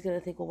somebody's going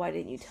to think, well, why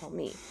didn't you tell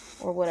me?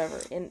 Or whatever.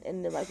 And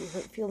there might be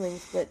hurt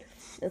feelings, but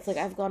it's like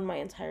I've gone my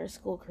entire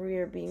school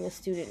career being a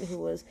student who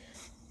was,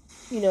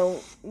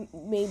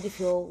 made to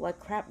feel like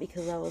crap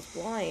because I was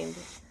blind.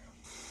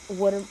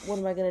 What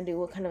am I going to do?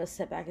 What kind of a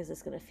setback is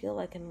this going to feel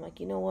like? And I'm like,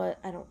 you know what?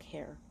 I don't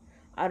care.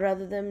 I'd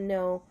rather them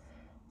know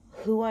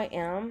who I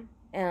am,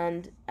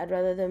 and I'd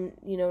rather them,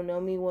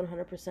 know me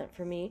 100%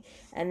 for me.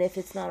 And if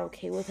it's not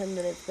okay with them,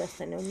 then it's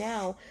best I know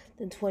now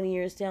than 20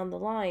 years down the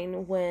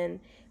line when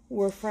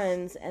we're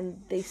friends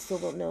and they still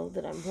don't know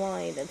that I'm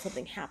blind and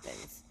something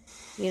happens,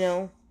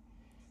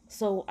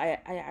 So I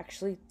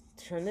actually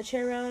turned the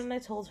chair around and I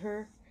told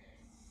her,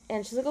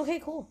 and she's like, okay,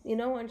 cool,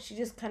 and she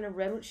just kind of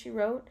read what she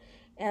wrote.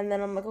 And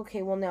then I'm like,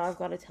 okay, well, now I've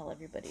got to tell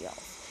everybody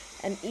else.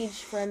 And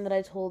each friend that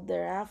I told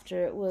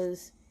thereafter, it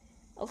was,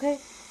 okay,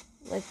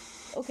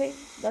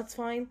 that's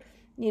fine.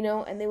 you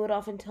know, and they would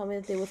often tell me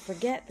that they would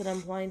forget that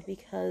I'm blind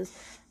because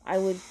I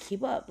would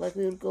keep up. Like,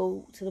 we would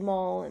go to the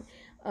mall,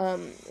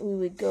 and we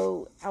would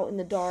go out in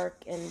the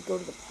dark and go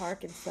to the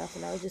park and stuff,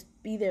 and I would just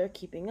be there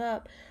keeping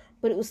up.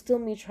 But it was still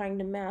me trying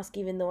to mask,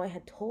 even though I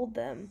had told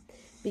them,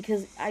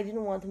 because I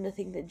didn't want them to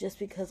think that just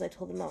because I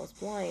told them I was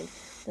blind,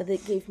 that they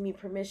gave me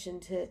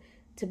permission to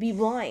be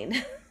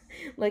blind.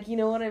 Like, you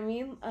know what I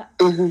mean?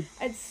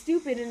 It's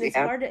stupid and it's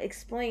hard to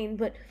explain,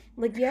 but,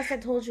 like, yes, I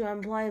told you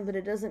I'm blind, but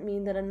it doesn't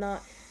mean that I'm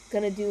not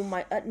gonna do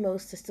my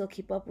utmost to still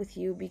keep up with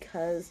you,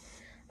 because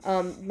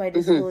my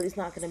disability is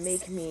not gonna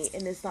make me,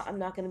 and I'm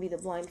not gonna be the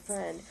blind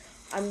friend.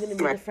 I'm gonna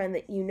be the friend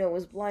that you know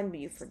is blind,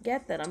 but you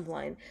forget that I'm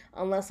blind,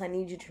 unless I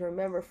need you to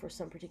remember for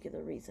some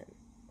particular reason.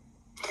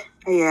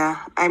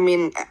 Yeah, I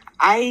mean,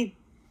 I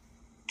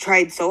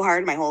tried so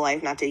hard my whole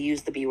life not to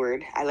use the B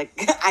word.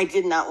 I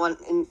did not want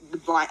the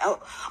blind.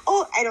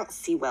 Oh, I don't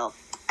see well.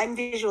 I'm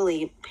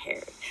visually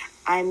impaired.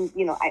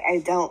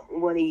 I don't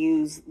want to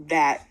use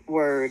that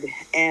word.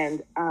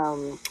 And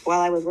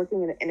while I was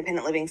working at an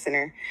independent living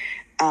center,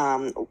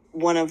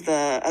 one of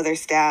the other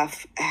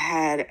staff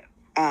had,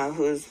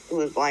 who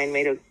was blind,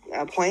 made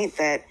a point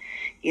that,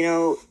 you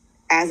know,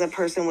 as a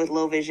person with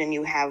low vision,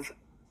 you have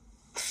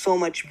so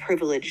much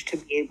privilege to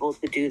be able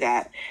to do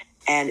that,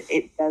 and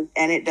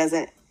it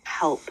doesn't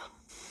help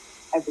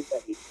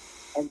everybody.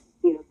 And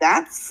you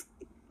know,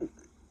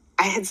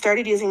 I had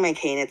started using my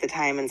cane at the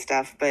time and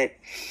stuff, but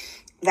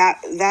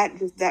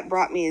that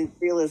brought me a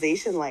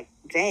realization, like,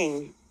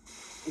 dang,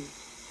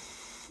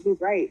 you're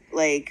right.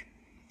 Like,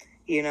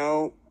 you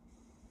know,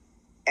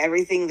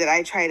 everything that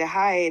I try to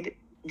hide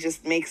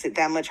just makes it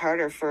that much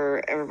harder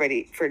for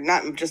everybody, for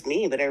not just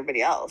me, but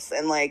everybody else.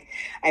 And like,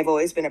 I've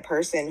always been a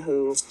person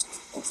who,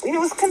 you know,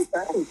 was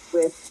concerned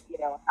with, you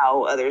know,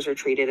 how others are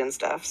treated and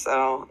stuff.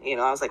 So, you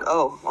know, I was like,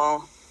 oh,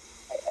 well,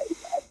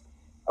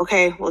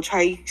 okay, we'll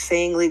try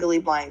saying legally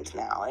blind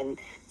now. And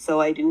so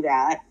I do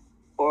that.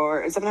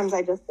 Or sometimes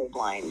I just say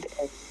blind,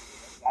 and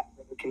that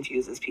really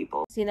confuses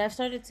people. See, and I've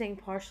started saying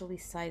partially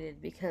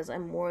sighted because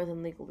I'm more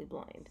than legally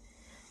blind.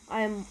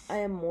 I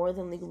am more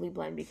than legally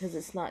blind because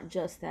it's not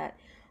just that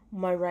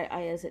my right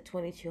eye is at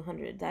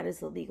 2200. That is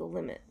the legal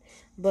limit.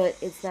 But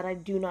it's that I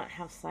do not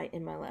have sight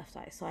in my left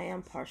eye. So I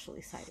am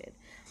partially sighted.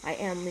 I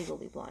am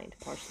legally blind,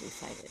 partially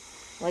sighted.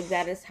 Like,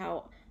 that is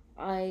how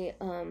I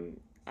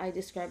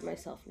describe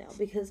myself now,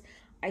 because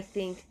I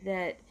think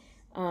that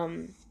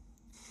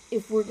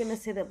if we're going to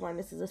say that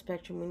blindness is a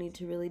spectrum, we need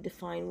to really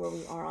define where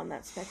we are on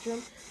that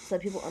spectrum so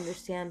that people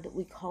understand that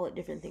we call it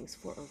different things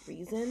for a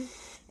reason.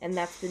 And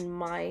that's been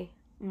my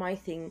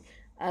thing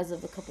as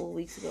of a couple of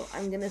weeks ago.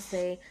 I'm going to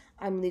say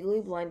I'm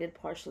legally blinded,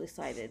 partially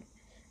sighted.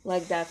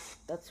 Like, that's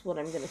what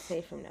I'm going to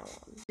say from now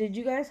on. Did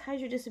you guys hide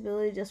your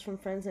disability just from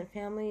friends and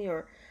family,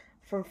 or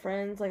from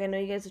friends? Like, I know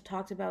you guys have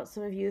talked about,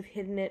 some of you have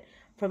hidden it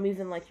from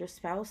even, like, your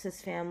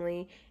spouse's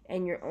family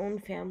and your own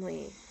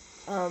family.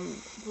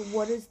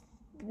 But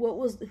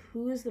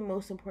who is the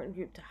most important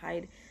group to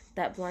hide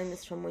that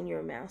blindness from when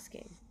you're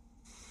masking?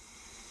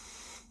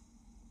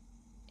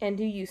 And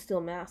do you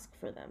still mask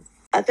for them?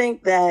 I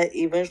think that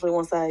eventually,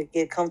 once I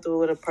get comfortable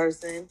with a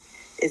person,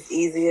 it's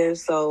easier.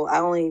 So I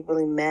only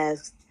really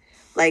mask,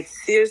 like,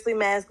 seriously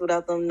mask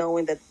without them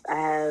knowing that I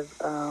have,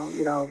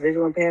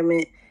 visual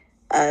impairment.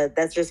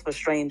 That's just for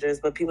strangers.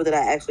 But people that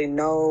I actually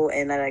know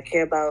and that I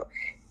care about,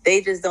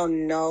 they just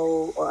don't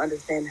know or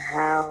understand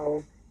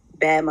how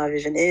bad my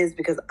vision is,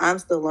 because I'm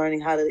still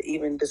learning how to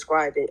even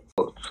describe it.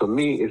 For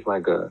me, it's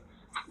like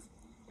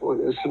what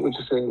you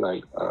say,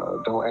 like,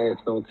 don't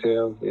ask, don't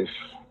tell. If,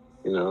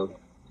 you know,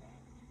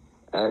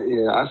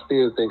 I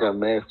still think I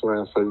masked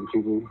around certain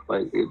people.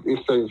 Like,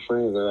 it's certain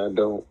friends that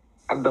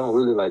I don't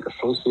really, like,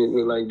 associate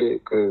with like that,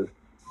 because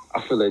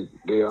I feel like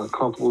they're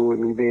uncomfortable with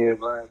me being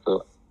blind.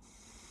 So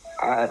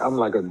I'm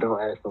like a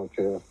don't ask, don't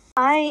tell.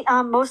 I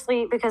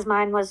mostly, because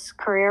mine was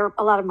career,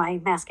 a lot of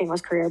my masking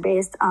was career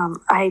based.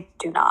 I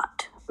do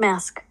not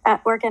mask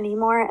at work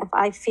anymore. If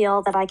I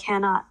feel that I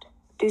cannot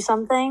do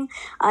something,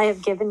 I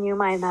have given you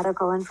my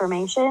medical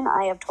information.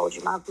 I have told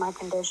you about my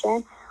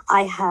condition.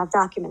 I have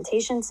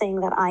documentation saying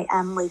that I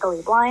am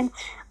legally blind.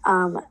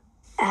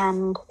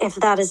 And if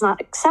that is not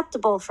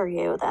acceptable for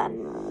you,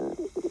 then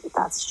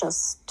that's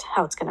just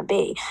how it's going to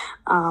be.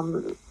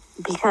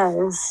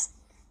 Because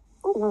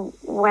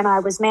when I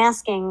was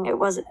masking, it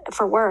was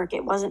for work.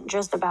 It wasn't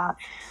just about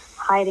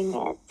hiding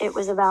it. It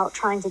was about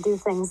trying to do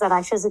things that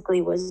I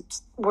physically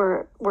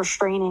were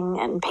straining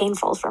and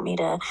painful for me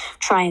to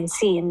try and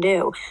see and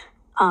do.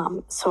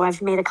 So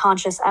I've made a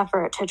conscious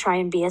effort to try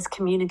and be as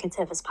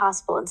communicative as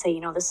possible and say, you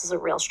know, this is a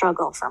real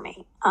struggle for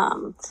me.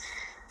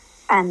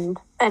 And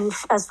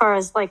as far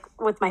as, like,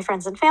 with my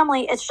friends and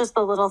family, it's just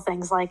the little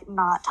things, like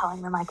not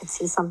telling them I could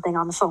see something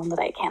on the phone that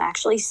I can't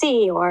actually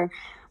see, or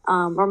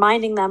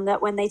reminding them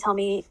that when they tell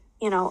me,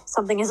 you know,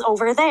 something is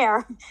over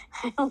there,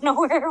 I don't know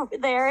where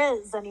there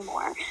is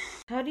anymore.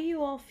 How do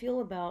you all feel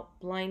about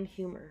blind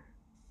humor?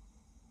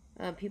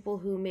 People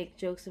who make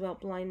jokes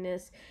about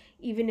blindness,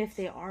 even if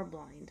they are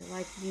blind.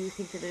 Like, do you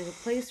think that there's a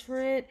place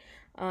for it?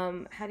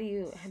 How do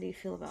you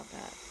feel about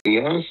that? To be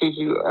honest with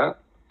you,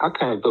 I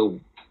kind of throw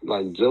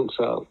like jokes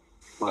out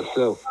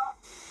myself,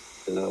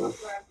 you know.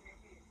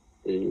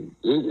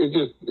 It's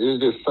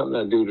just something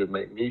I do to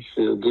make me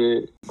feel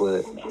good,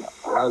 but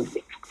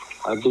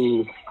I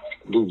do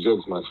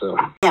jokes myself.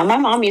 Yeah, my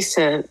mom used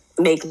to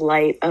make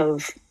light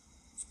of,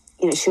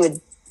 she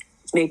would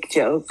make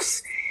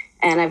jokes,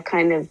 and I've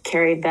kind of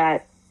carried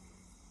that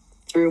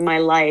through my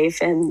life,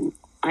 and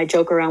I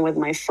joke around with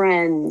my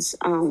friends.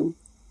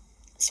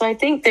 So I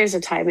think there's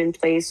a time and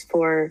place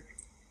for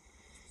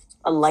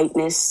a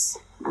lightness,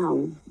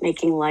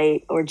 making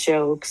light or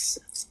jokes.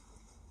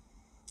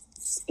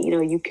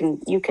 You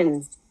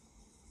can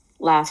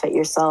laugh at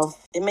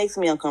yourself. It makes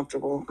me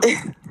uncomfortable.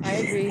 I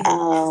agree.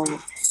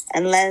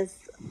 Unless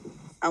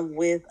I'm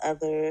with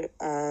other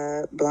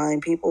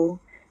blind people,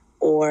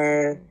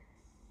 or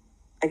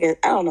I guess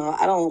I don't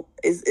know.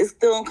 It's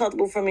still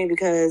uncomfortable for me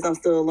because I'm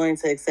still learning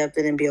to accept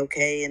it and be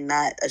okay and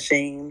not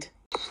ashamed.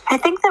 I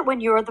think that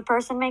when you're the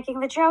person making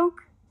the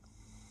joke,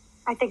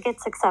 I think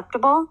it's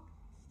acceptable.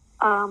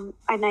 And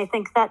I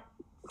think that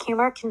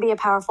humor can be a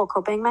powerful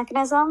coping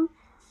mechanism.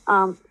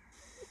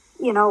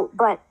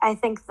 But I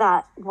think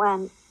that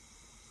when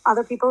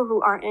other people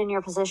who aren't in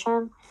your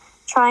position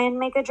try and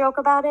make a joke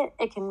about it,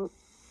 it can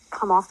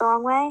come off the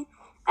wrong way.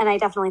 And I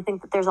definitely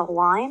think that there's a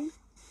line.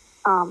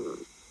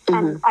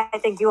 And I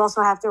think you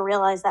also have to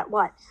realize that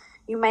what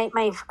you might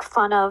make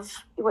fun of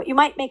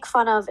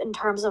in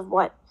terms of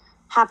what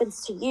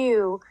happens to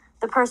you,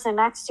 the person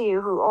next to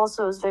you who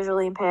also is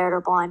visually impaired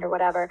or blind or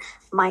whatever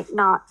might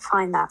not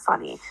find that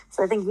funny.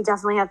 So I think you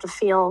definitely have to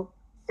feel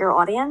your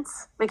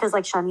audience, because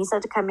like Shanice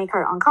said, it can make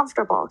her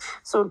uncomfortable.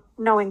 So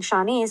knowing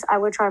Shanice, I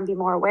would try and be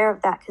more aware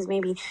of that, because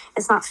maybe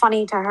it's not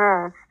funny to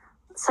her.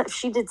 So if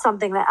she did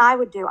something that I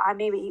would do, I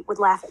maybe would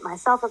laugh at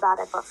myself about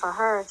it, but for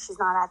her, she's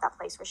not at that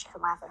place where she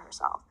can laugh at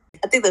herself.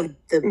 I think the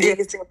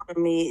biggest thing for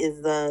me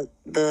is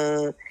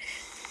the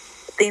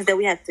things that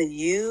we have to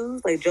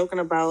use, like joking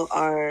about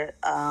our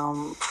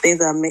things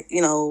that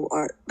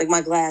are like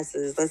my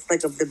glasses. That's like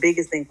the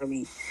biggest thing for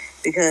me,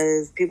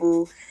 because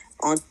people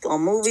on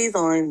movies,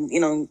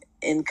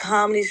 in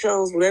comedy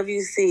shows, whatever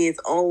you see, it's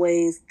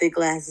always thick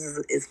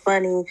glasses is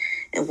funny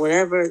and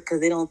whatever,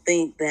 because they don't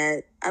think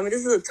that,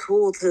 this is a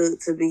tool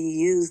to be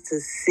used to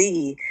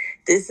see.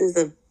 This is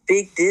a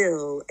big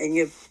deal, and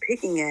you're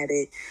picking at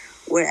it.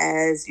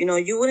 Whereas, you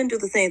wouldn't do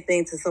the same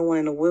thing to someone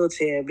in a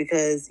wheelchair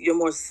because you're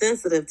more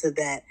sensitive to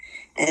that.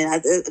 And I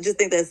just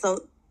think that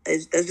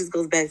that just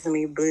goes back to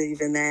me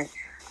believing that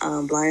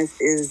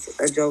blindness is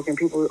a joke and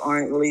people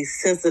aren't really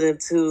sensitive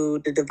to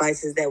the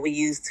devices that we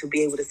use to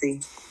be able to see.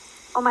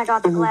 Oh my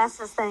God, the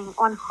glasses thing,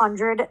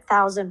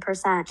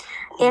 100,000%.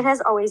 It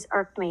has always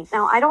irked me.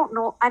 Now, I don't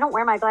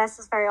wear my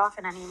glasses very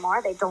often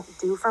anymore. They don't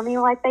do for me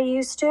like they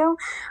used to.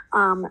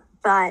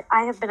 But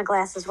I have been a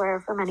glasses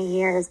wearer for many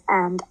years,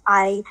 and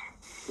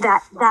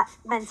that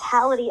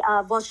mentality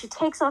of, well, she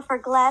takes off her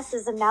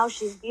glasses and now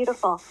she's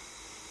beautiful.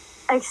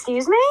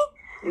 Excuse me?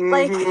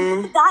 Like,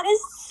 that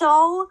is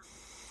so...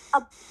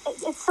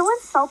 it's so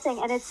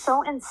insulting and it's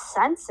so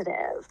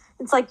insensitive.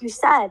 It's like you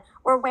said,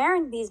 we're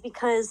wearing these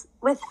because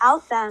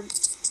without them,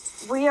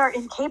 we are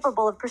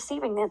incapable of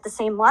perceiving it at the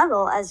same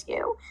level as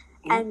you.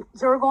 Yeah. And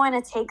you're going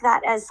to take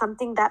that as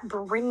something that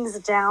brings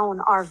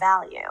down our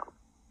value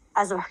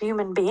as a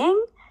human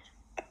being.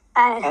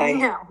 And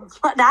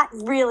that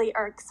really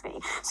irks me.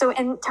 So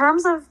in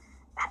terms of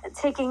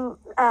taking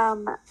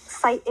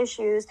sight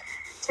issues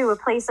to a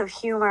place of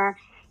humor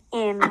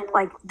in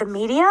like the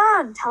media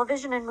and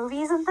television and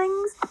movies and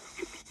things,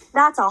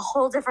 that's a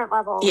whole different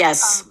level.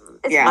 Yes.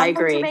 It's one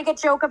thing to make a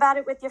joke about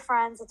it with your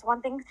friends. It's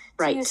one thing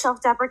to use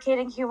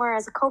self-deprecating humor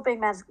as a coping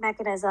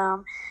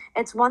mechanism.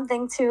 It's one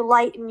thing to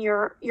lighten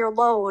your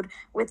load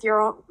with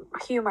your own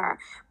humor.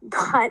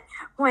 But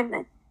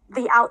when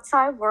the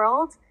outside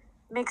world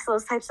makes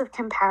those types of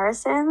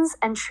comparisons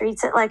and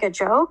treats it like a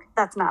joke,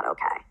 that's not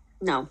okay.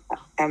 No,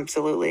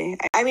 absolutely.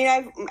 I mean,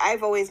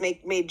 I've always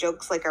made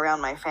jokes like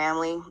around my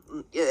family,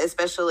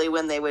 especially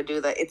when they would do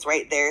the "it's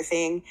right there"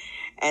 thing,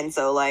 and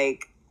so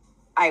like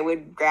I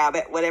would grab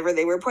at whatever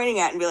they were pointing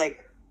at and be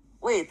like,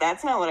 "Wait,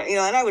 that's not what and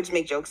I would just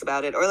make jokes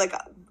about it, or like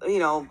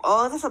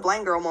oh, this is a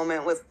blind girl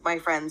moment with my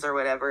friends or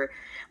whatever."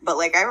 But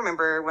like I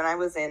remember when I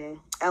was in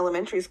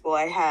elementary school,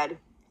 they had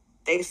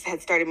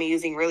started me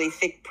using really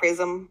thick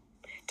prism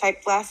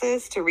type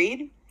glasses to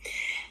read,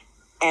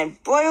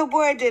 and boy oh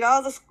boy, did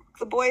all the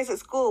boys at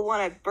school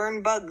want to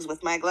burn bugs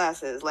with my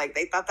glasses. Like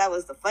they thought that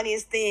was the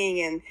funniest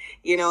thing, and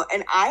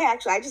and I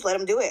just let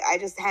them do it. I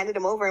just handed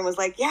them over and was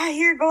like, yeah,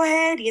 here, go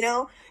ahead,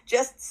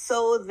 just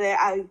so that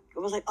I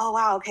was like, oh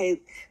wow, okay,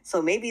 so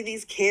maybe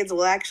these kids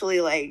will actually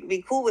like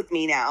be cool with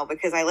me now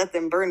because I let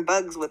them burn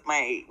bugs with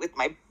my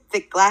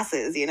thick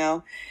glasses,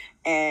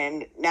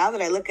 and now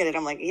that I look at it,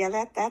 I'm like,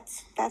 yeah,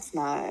 that's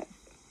not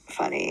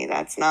funny,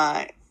 that's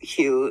not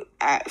cute.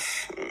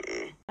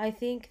 I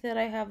think that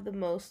I have the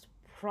most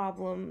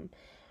problem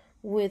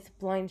with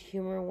blind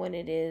humor when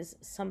it is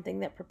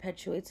something that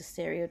perpetuates a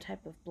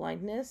stereotype of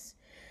blindness.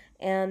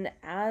 And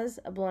as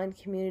a blind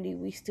community,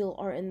 we still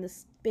are in the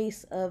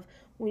space of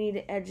we need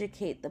to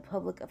educate the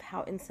public of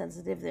how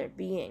insensitive they're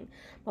being.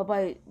 But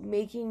by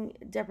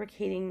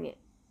deprecating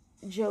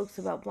jokes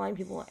about blind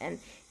people and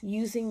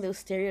using those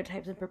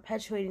stereotypes and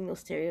perpetuating those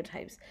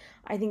stereotypes,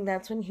 I think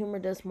that's when humor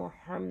does more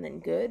harm than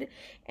good.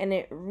 And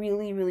it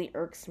really, really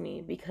irks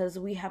me because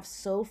we have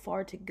so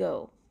far to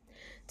go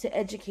to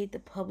educate the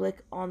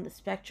public on the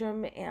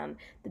spectrum and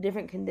the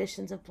different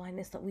conditions of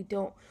blindness that we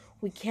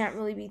can't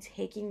really be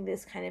taking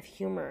this kind of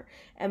humor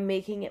and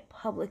making it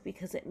public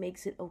because it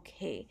makes it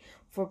okay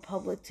for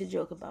public to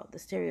joke about the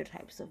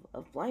stereotypes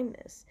of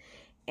blindness.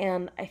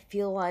 And I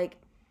feel like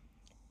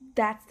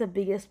that's the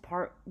biggest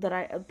problem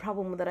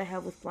that I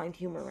have with blind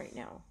humor right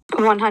now.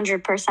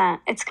 100%.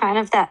 It's kind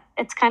of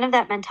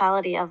that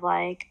mentality of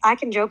like, I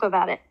can joke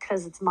about it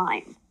because it's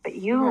mine, but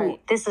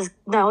this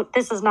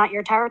is not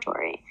your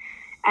territory.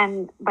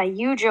 And by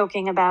you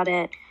joking about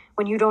it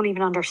when you don't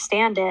even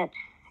understand it,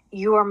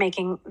 you are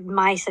making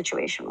my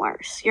situation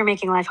worse. You're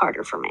making life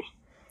harder for me.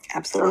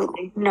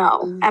 Absolutely. So,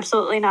 no,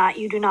 absolutely not.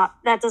 You do not.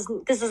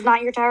 This is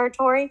not your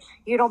territory.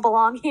 You don't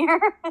belong here.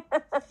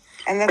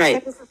 And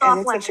that's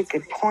such a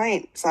good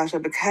point, Sasha,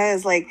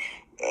 because like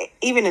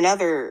even in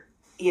other,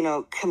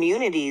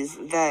 communities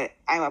that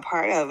I'm a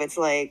part of, it's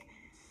like,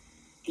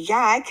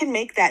 yeah, I can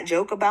make that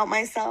joke about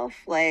myself,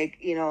 like,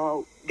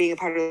 being a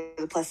part of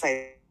the plus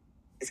size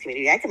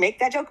community. I can make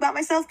that joke about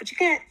myself, but you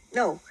can't.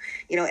 No,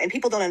 and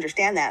people don't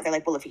understand that. They're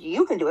like, well, if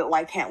you can do it,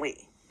 why can't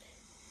we?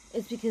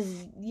 It's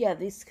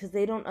because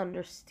they don't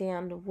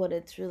understand what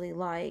it's really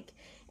like,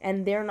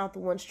 and they're not the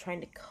ones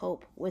trying to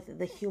cope with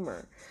the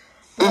humor.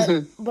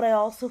 But I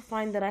also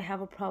find that I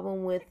have a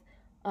problem with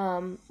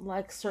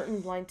like certain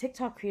blind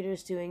TikTok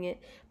creators doing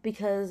it,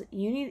 because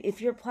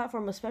if your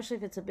platform, especially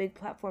if it's a big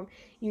platform,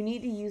 you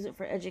need to use it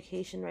for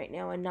education right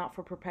now and not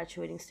for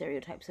perpetuating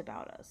stereotypes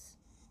about us.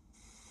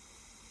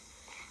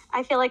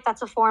 I feel like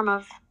that's a form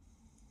of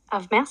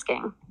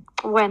masking.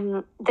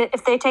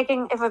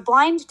 If a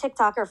blind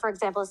TikToker, for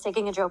example, is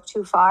taking a joke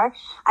too far,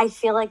 I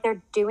feel like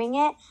they're doing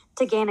it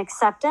to gain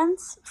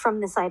acceptance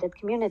from the sighted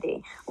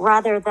community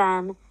rather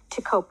than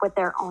to cope with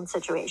their own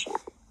situation.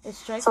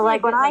 So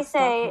like when I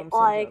say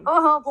like,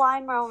 oh,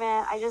 blind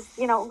moment, I just,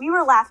 we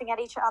were laughing at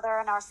each other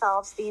and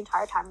ourselves the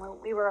entire time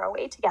we were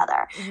away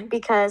together,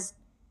 because,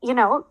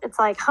 it's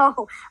like,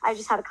 oh, I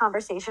just had a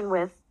conversation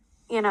with,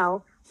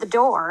 the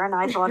door and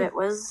I thought it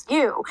was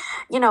you,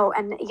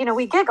 and,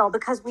 we giggle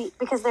because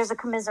there's a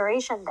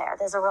commiseration there.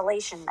 There's a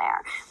relation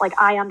there. Like,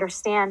 I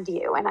understand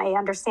you and I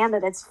understand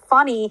that it's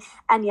funny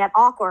and yet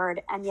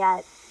awkward and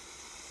yet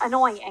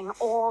annoying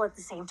all at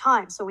the same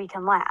time, so we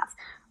can laugh.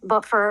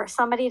 But for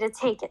somebody to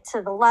take it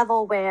to the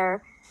level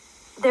where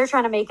they're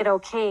trying to make it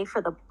okay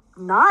for the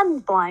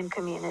non-blind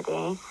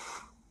community,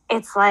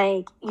 it's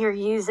like you're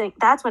using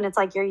it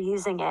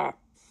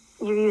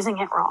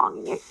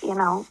wrong.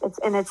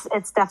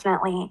 It's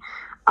definitely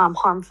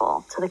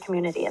harmful to the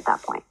community at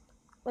that point.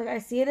 Like, I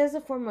see it as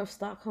a form of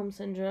Stockholm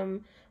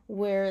syndrome,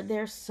 where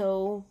they're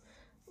so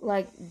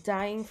like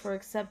dying for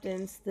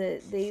acceptance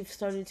that they've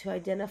started to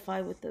identify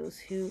with those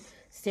who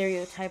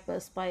stereotype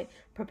us by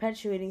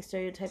perpetuating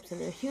stereotypes in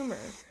their humor.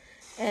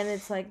 And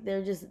it's like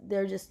they're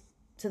just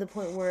to the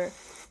point where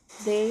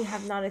they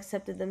have not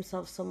accepted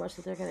themselves so much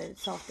that they're going to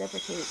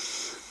self-deprecate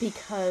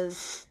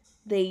because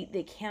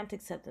they can't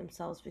accept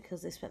themselves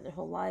because they spent their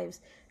whole lives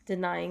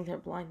denying their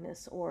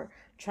blindness or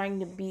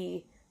trying to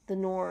be the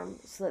norm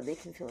so that they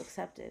can feel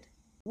accepted.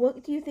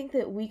 What do you think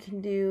that we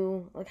can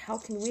do? Like, how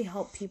can we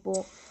help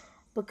people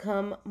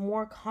become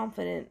more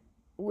confident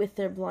with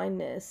their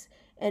blindness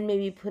and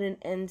maybe put an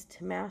end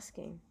to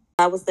masking?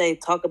 I would say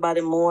talk about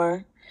it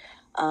more.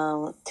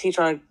 Teach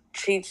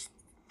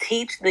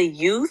the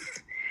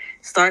youth,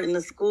 start in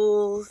the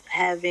schools,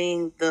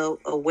 having the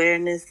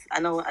awareness.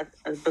 I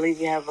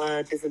believe you have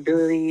a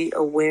disability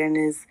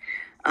awareness.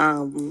 I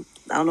don't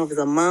know if it's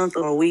a month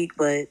or a week,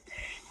 but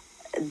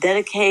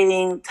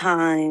dedicating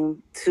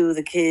time to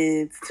the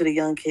kids, to the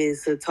young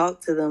kids, to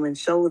talk to them and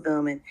show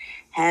them, and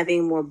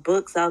having more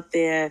books out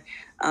there.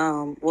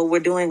 What we're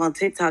doing on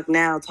TikTok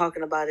now,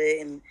 talking about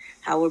it and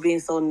how we're being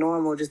so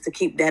normal, just to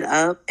keep that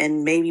up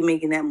and maybe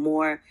making that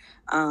more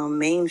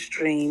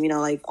mainstream,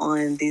 like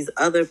on these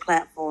other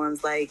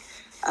platforms like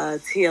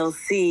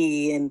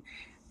TLC, and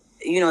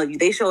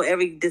they show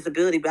every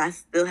disability, but I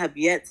still have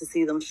yet to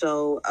see them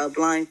show a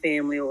blind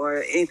family or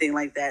anything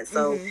like that.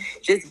 So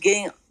just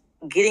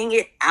getting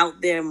it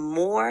out there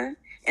more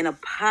in a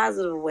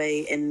positive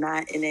way and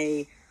not in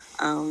a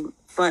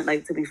fun,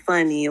 like to be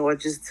funny or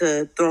just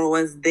to throw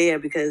us there,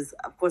 because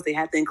of course they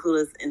have to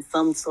include us in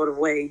some sort of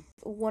way.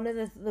 One of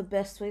the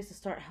best ways to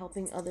start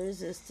helping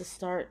others is to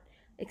start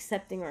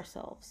accepting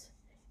ourselves.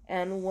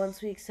 And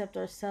once we accept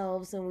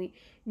ourselves and we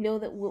know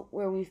that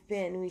where we've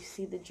been, we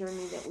see the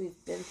journey that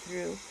we've been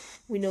through,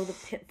 we know the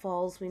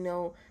pitfalls, we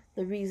know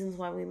the reasons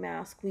why we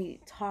mask, we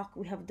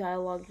have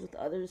dialogues with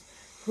others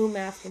who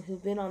mask and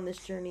who've been on this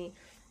journey.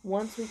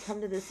 Once we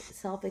come to this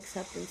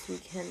self-acceptance, we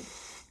can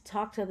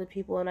talk to other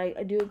people. And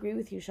I do agree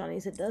with you,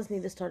 Shanice. It does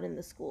need to start in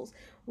the schools.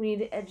 We need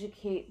to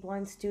educate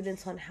blind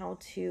students on how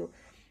to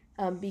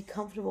be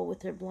comfortable with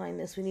their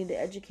blindness. We need to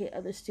educate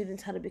other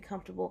students how to be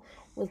comfortable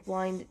with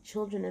blind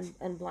children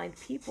and blind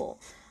people.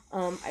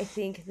 I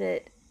think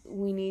that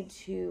we need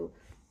to,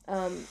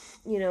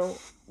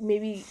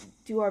 maybe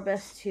do our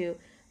best to,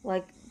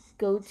 like,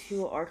 go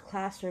to our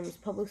classrooms,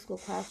 public school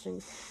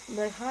classrooms, and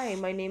be like, hi,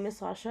 my name is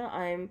Sasha.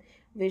 I'm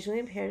visually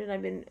impaired, and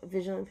I've been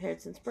visually impaired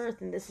since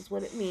birth, and this is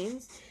what it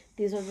means.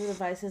 These are the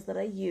devices that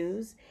I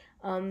use.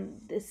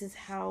 This is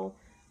how,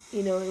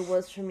 it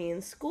was for me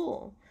in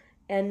school.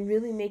 And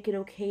really make it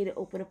okay to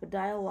open up a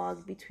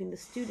dialogue between the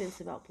students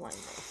about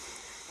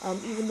blindness.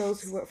 Even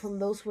from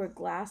those who wear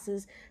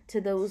glasses to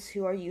those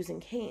who are using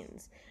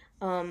canes.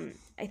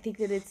 I think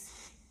that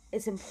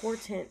it's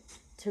important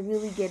to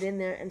really get in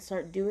there and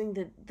start doing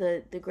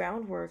the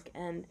groundwork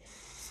and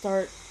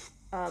start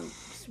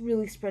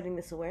really spreading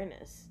this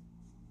awareness.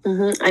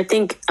 Mm-hmm. I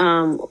think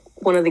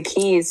one of the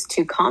keys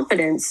to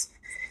confidence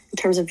in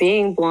terms of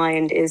being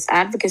blind is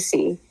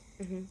advocacy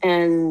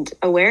and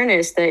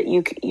awareness that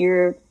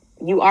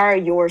you are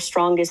your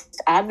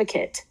strongest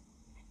advocate,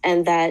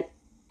 and that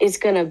it's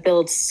going to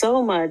build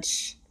so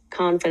much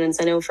confidence.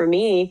 I know for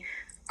me,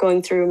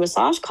 going through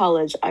massage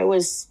college, I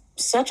was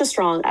such a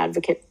strong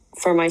advocate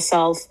for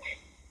myself,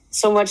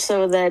 so much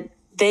so that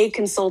they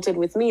consulted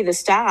with me, the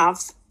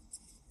staff,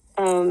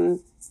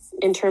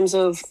 in terms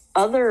of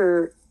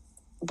other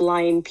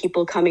blind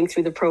people coming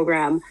through the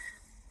program,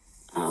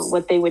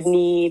 what they would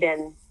need.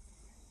 And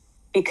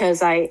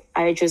because I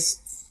just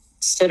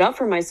stood up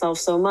for myself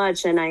so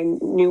much, and I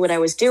knew what I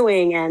was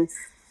doing, and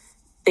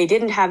they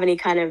didn't have any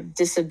kind of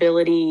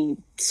disability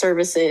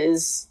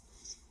services.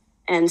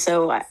 And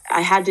so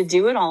I had to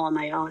do it all on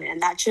my own.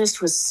 And that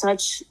just was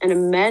such an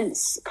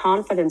immense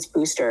confidence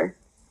booster,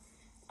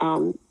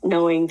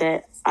 knowing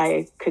that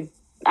I could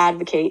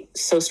advocate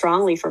so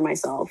strongly for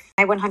myself.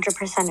 I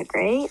 100%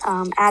 agree.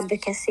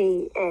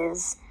 Advocacy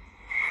is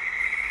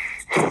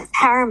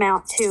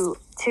paramount to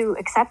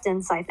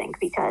acceptance, I think,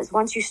 because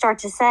once you start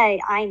to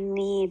say, I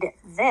need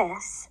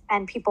this,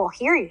 and people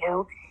hear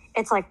you,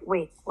 it's like,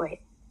 wait,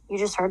 you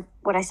just heard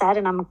what I said,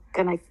 and I'm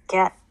going to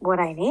get what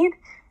I need.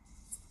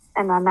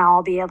 And then now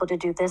I'll be able to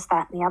do this,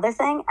 that, and the other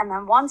thing. And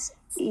then once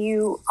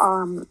you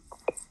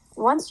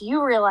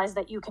realize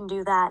that you can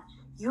do that,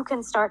 you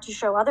can start to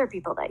show other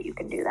people that you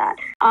can do that.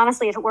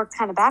 Honestly, it worked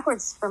kind of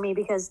backwards for me,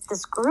 because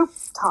this group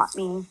taught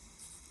me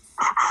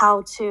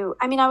how to,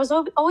 I was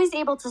always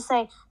able to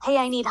say, hey,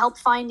 I need help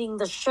finding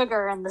the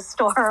sugar in the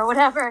store or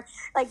whatever,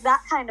 like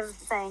that kind of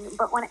thing.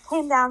 But when it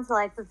came down to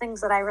like the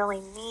things that I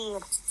really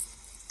need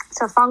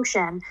to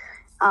function,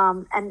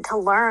 and to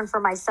learn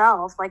for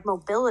myself, like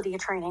mobility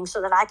training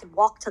so that I could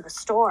walk to the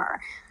store,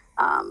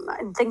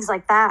 and things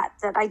like that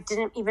I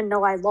didn't even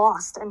know I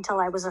lost until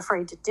I was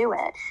afraid to do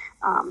it.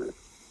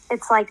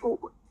 It's like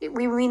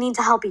we need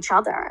to help each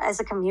other as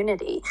a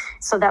community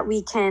so that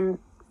we can,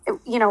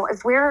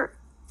 if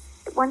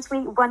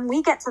when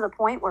we get to the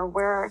point where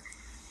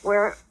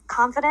we're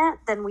confident,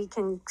 then we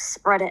can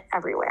spread it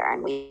everywhere,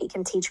 and we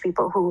can teach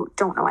people who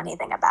don't know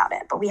anything about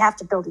it. But we have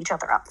to build each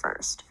other up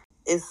first.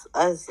 It's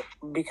us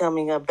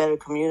becoming a better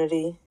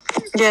community.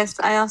 Yes,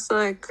 I also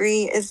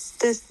agree. It's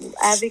just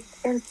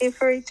advocating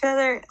for each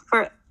other,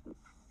 for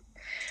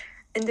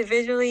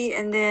individually,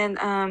 and then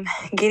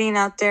getting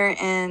out there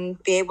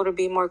and be able to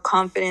be more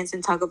confident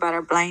and talk about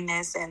our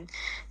blindness and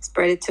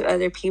spread it to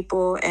other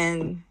people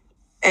and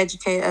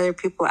educate other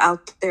people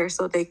out there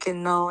so they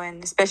can know,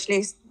 and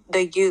especially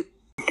the youth.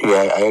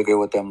 Yeah, I agree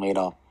with them.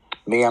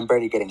 Me, I'm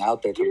barely getting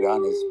out there, to be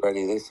honest,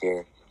 barely this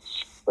year.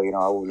 But,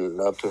 I would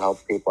love to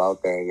help people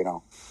out there,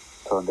 to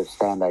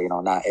understand that,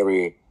 not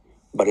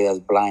everybody that's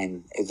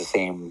blind is the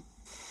same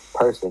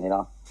person,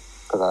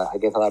 because I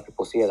guess a lot of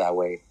people see it that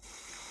way.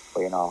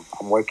 But,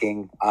 I'm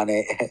working on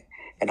it,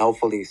 and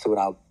hopefully soon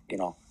I'll,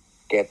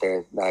 get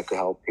there, that I could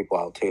help people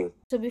out too.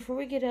 So before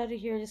we get out of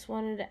here, I just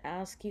wanted to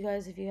ask you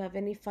guys if you have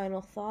any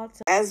final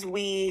thoughts. As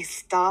we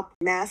stop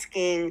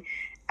masking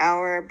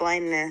our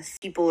blindness,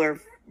 people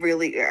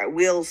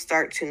will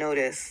start to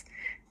notice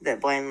that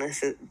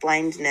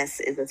blindness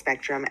is a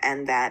spectrum,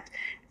 and that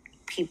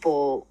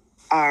people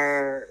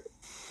are,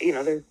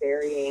 there's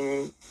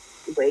varying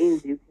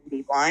ways you can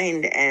be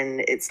blind, and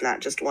it's not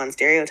just one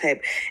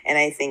stereotype. And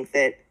I think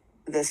that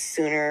the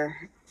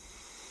sooner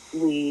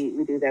we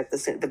do that,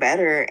 the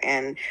better.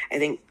 And I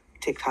think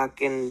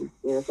TikTok and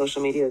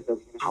social media is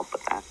really going to help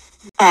with that.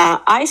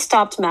 I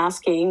stopped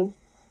masking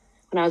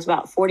when I was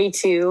about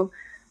 42.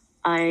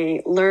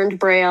 I learned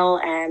Braille,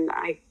 and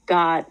I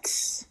got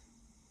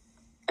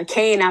a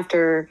cane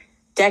after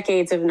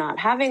decades of not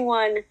having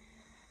one.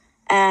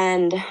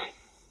 And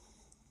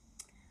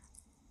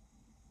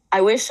I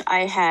wish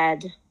I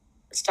had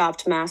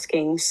stopped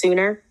masking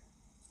sooner,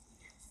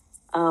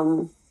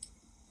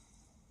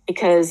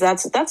 because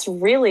that's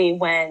really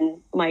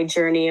when my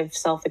journey of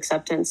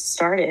self-acceptance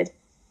started,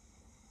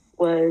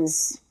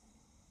 was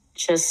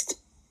just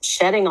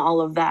shedding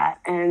all of that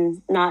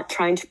and not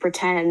trying to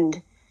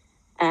pretend.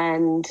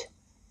 And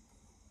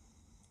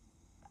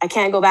I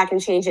can't go back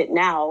and change it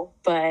now,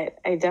 but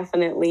I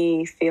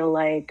definitely feel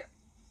like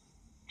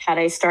had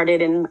I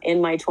started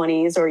in my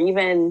 20s or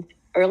even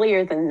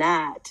earlier than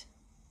that,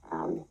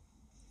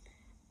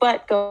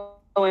 but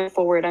going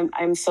forward,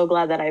 I'm so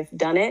glad that I've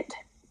done it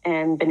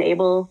and been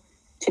able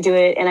to do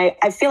it. And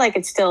I feel like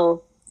it's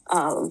still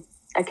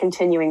a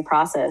continuing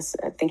process.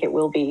 I think it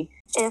will be.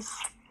 If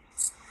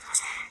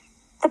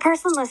the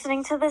person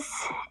listening to this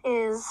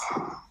is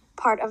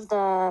part of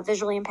the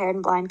visually impaired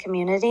and blind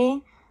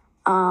community,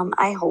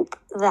 I hope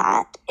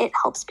that it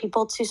helps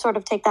people to sort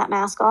of take that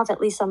mask off at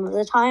least some of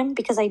the time,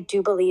 because I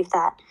do believe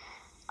that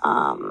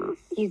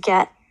you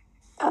get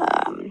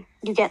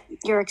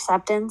your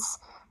acceptance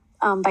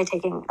by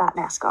taking that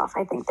mask off.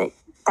 I think that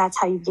that's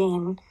how you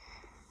gain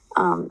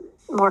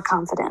more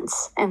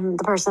confidence in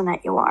the person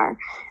that you are.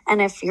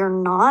 And if you're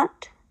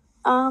not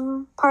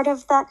part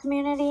of that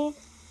community,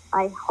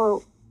 I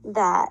hope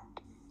that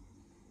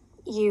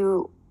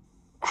you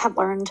have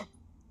learned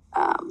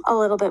a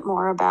little bit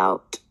more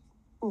about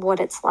what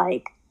it's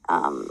like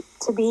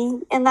to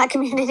be in that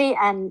community.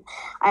 And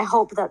I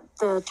hope that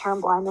the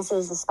term blindness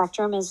is a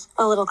spectrum is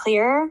a little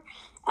clearer.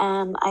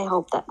 And I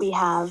hope that we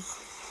have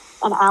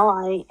an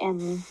ally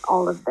in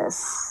all of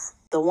this.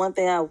 The one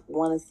thing I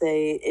want to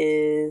say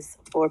is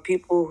for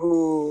people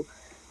who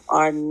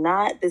are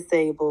not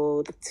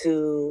disabled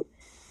to,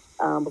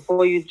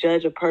 before you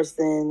judge a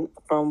person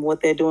from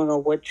what they're doing or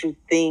what you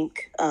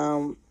think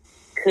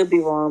could be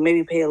wrong,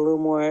 maybe pay a little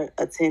more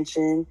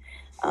attention.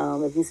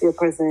 If you see a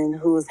person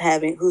who's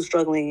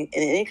struggling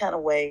in any kind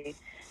of way,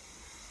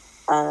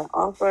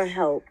 offer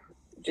help.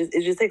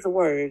 It just takes a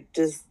word.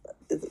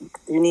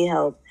 You need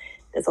help.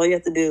 That's all you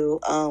have to do.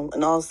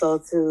 And also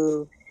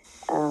to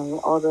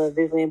all the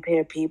visually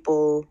impaired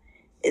people,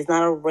 it's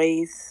not a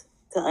race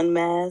to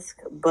unmask,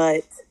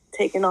 but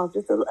taking off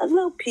just a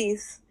little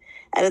piece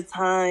at a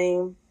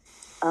time.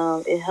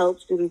 It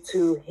helps you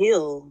to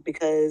heal,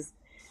 because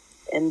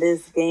in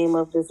this game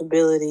of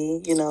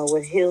disability,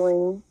 we're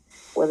healing,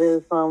 whether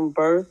it's from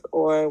birth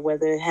or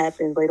whether it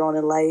happens later on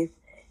in life.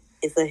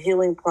 It's a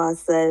healing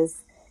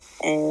process,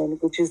 and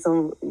get you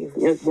some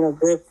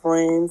good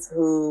friends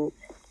who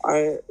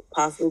are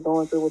possibly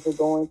going through what you're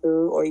going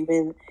through, or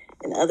even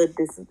in other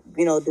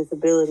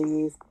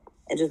disabilities,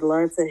 and just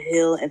learn to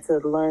heal and to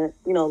learn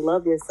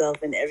love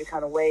yourself in every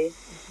kind of way.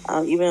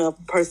 Even a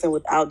person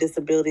without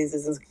disabilities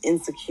is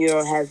insecure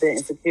or has their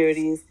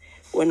insecurities.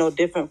 We're no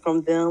different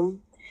from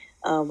them.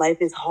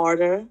 Life is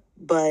harder,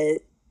 but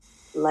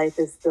life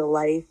is still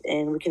life,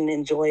 and we can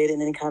enjoy it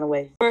in any kind of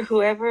way. For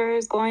whoever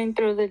is going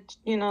through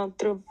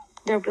through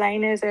their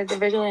blindness or their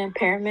visual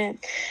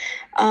impairment,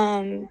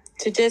 to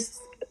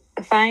just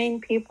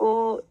find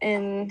people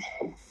in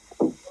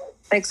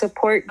like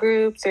support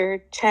groups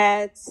or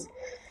chats,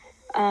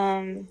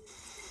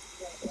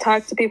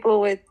 talk to people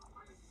with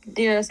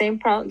the same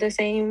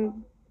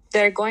problem,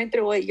 they're going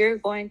through what you're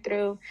going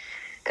through,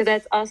 because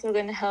that's also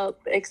going to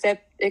help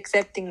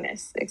accepting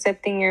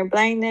your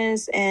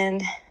blindness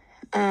and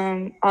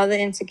all the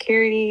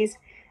insecurities,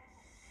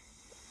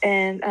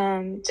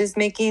 and just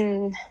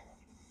making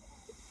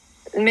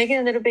it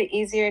a little bit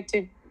easier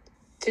to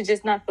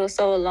just not feel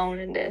so alone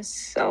in this.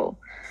 So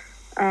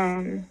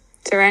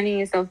surrounding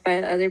yourself by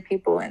other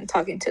people and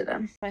talking to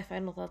them. My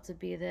final thoughts would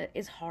be that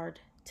it's hard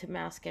to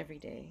mask every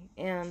day,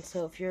 and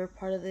so if you're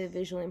part of the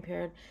visually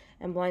impaired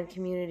and blind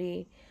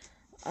community,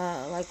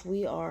 like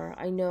we are,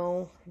 I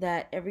know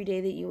that every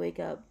day that you wake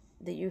up,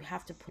 that you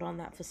have to put on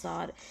that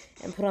facade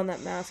and put on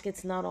that mask.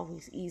 It's not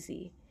always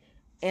easy,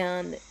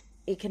 and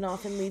it can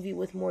often leave you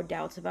with more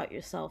doubts about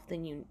yourself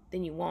than you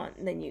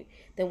want, than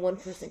one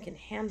person can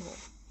handle.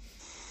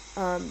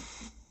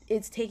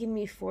 It's taken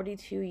me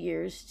 42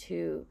 years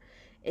to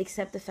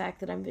accept the fact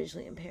that I'm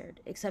visually impaired,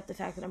 accept the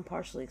fact that I'm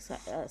partially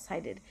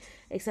sighted,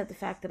 accept the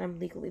fact that I'm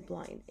legally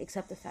blind,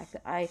 accept the fact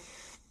that I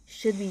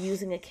should be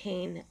using a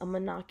cane, a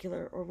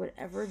monocular, or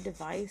whatever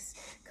device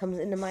comes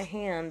into my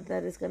hand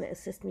that is going to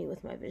assist me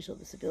with my visual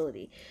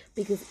disability,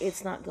 because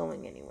it's not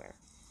going anywhere,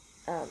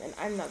 and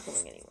I'm not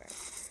going anywhere.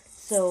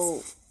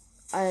 So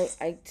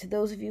I to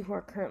those of you who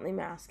are currently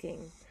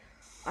masking,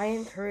 I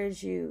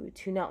encourage you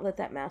to not let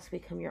that mask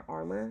become your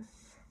armor.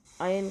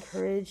 I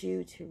encourage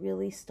you to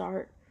really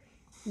start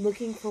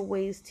looking for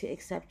ways to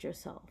accept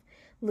yourself,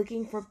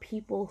 looking for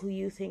people who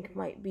you think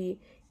might be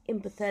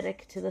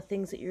empathetic to the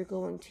things that you're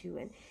going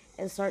to,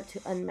 and start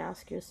to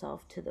unmask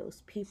yourself to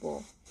those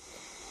people.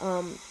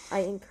 I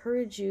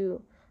encourage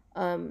you,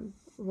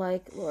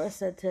 like Laura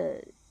said,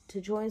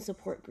 to join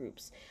support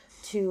groups,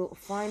 to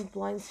find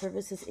blind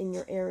services in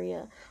your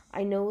area.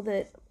 I know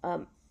that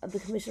the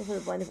Commission for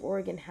the Blind of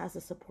Oregon has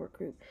a support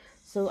group,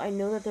 so I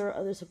know that there are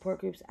other support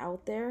groups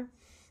out there.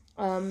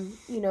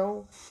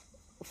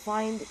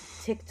 Find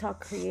TikTok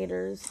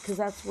creators, because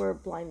that's where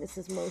blindness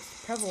is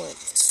most prevalent.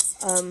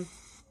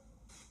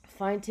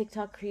 Find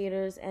TikTok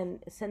creators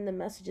and send them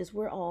messages.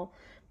 We're all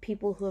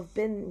people who have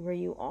been where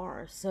you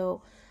are.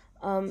 So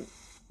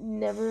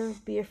never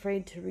be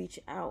afraid to reach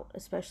out,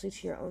 especially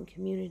to your own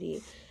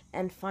community,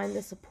 and find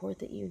the support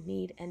that you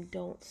need, and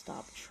don't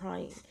stop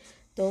trying.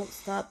 Don't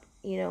stop,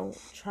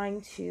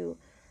 trying to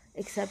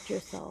accept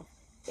yourself.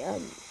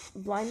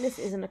 Blindness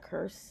isn't a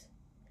curse.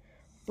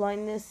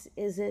 Blindness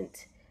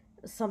isn't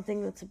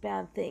something that's a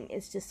bad thing.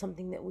 It's just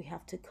something that we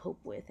have to cope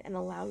with, and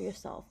allow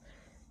yourself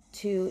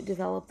to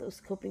develop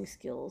those coping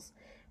skills,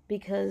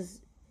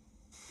 because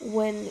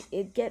when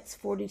it gets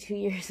 42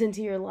 years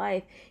into your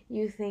life,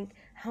 you think,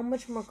 how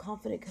much more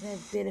confident could I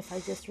have been if I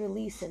just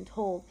released and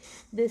told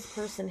this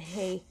person,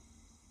 hey,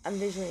 I'm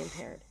visually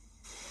impaired?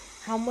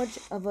 How much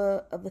of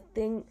a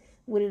thing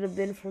would it have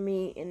been for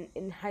me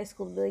in high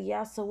school to be like,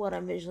 yeah, so what,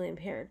 I'm visually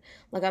impaired.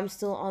 Like, I'm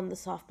still on the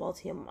softball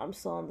team, I'm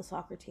still on the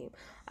soccer team,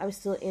 I'm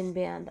still in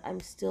band, I'm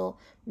still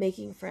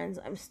making friends,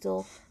 I'm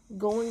still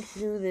going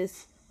through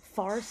this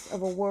farce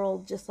of a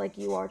world just like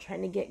you are,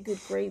 trying to get good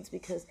grades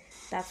because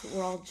that's what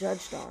we're all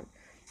judged on.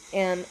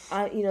 And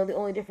the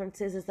only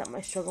difference is that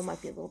my struggle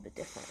might be a little bit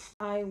different.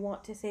 I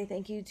want to say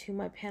thank you to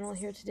my panel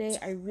here today.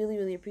 I really,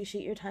 really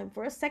appreciate your time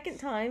for a second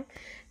time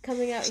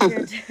coming out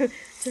here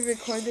to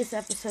record this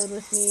episode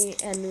with me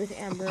and with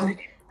Amber.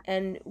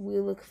 And we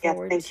look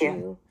forward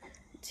to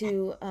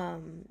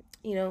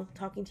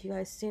talking to you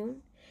guys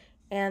soon.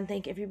 And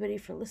thank everybody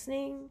for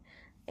listening.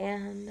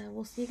 And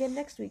we'll see you again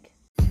next week.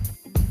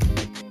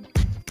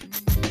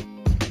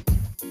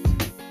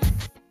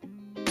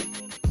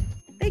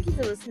 Thank you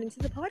for listening to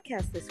the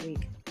podcast this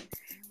week.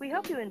 We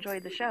hope you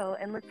enjoyed the show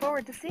and look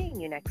forward to seeing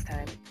you next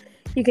time.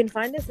 You can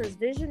find us as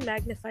Vision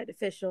Magnified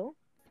Official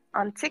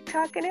on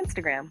TikTok and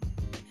Instagram,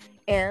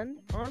 and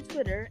on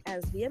Twitter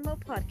as VMO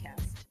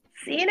Podcast.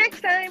 See you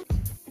next time!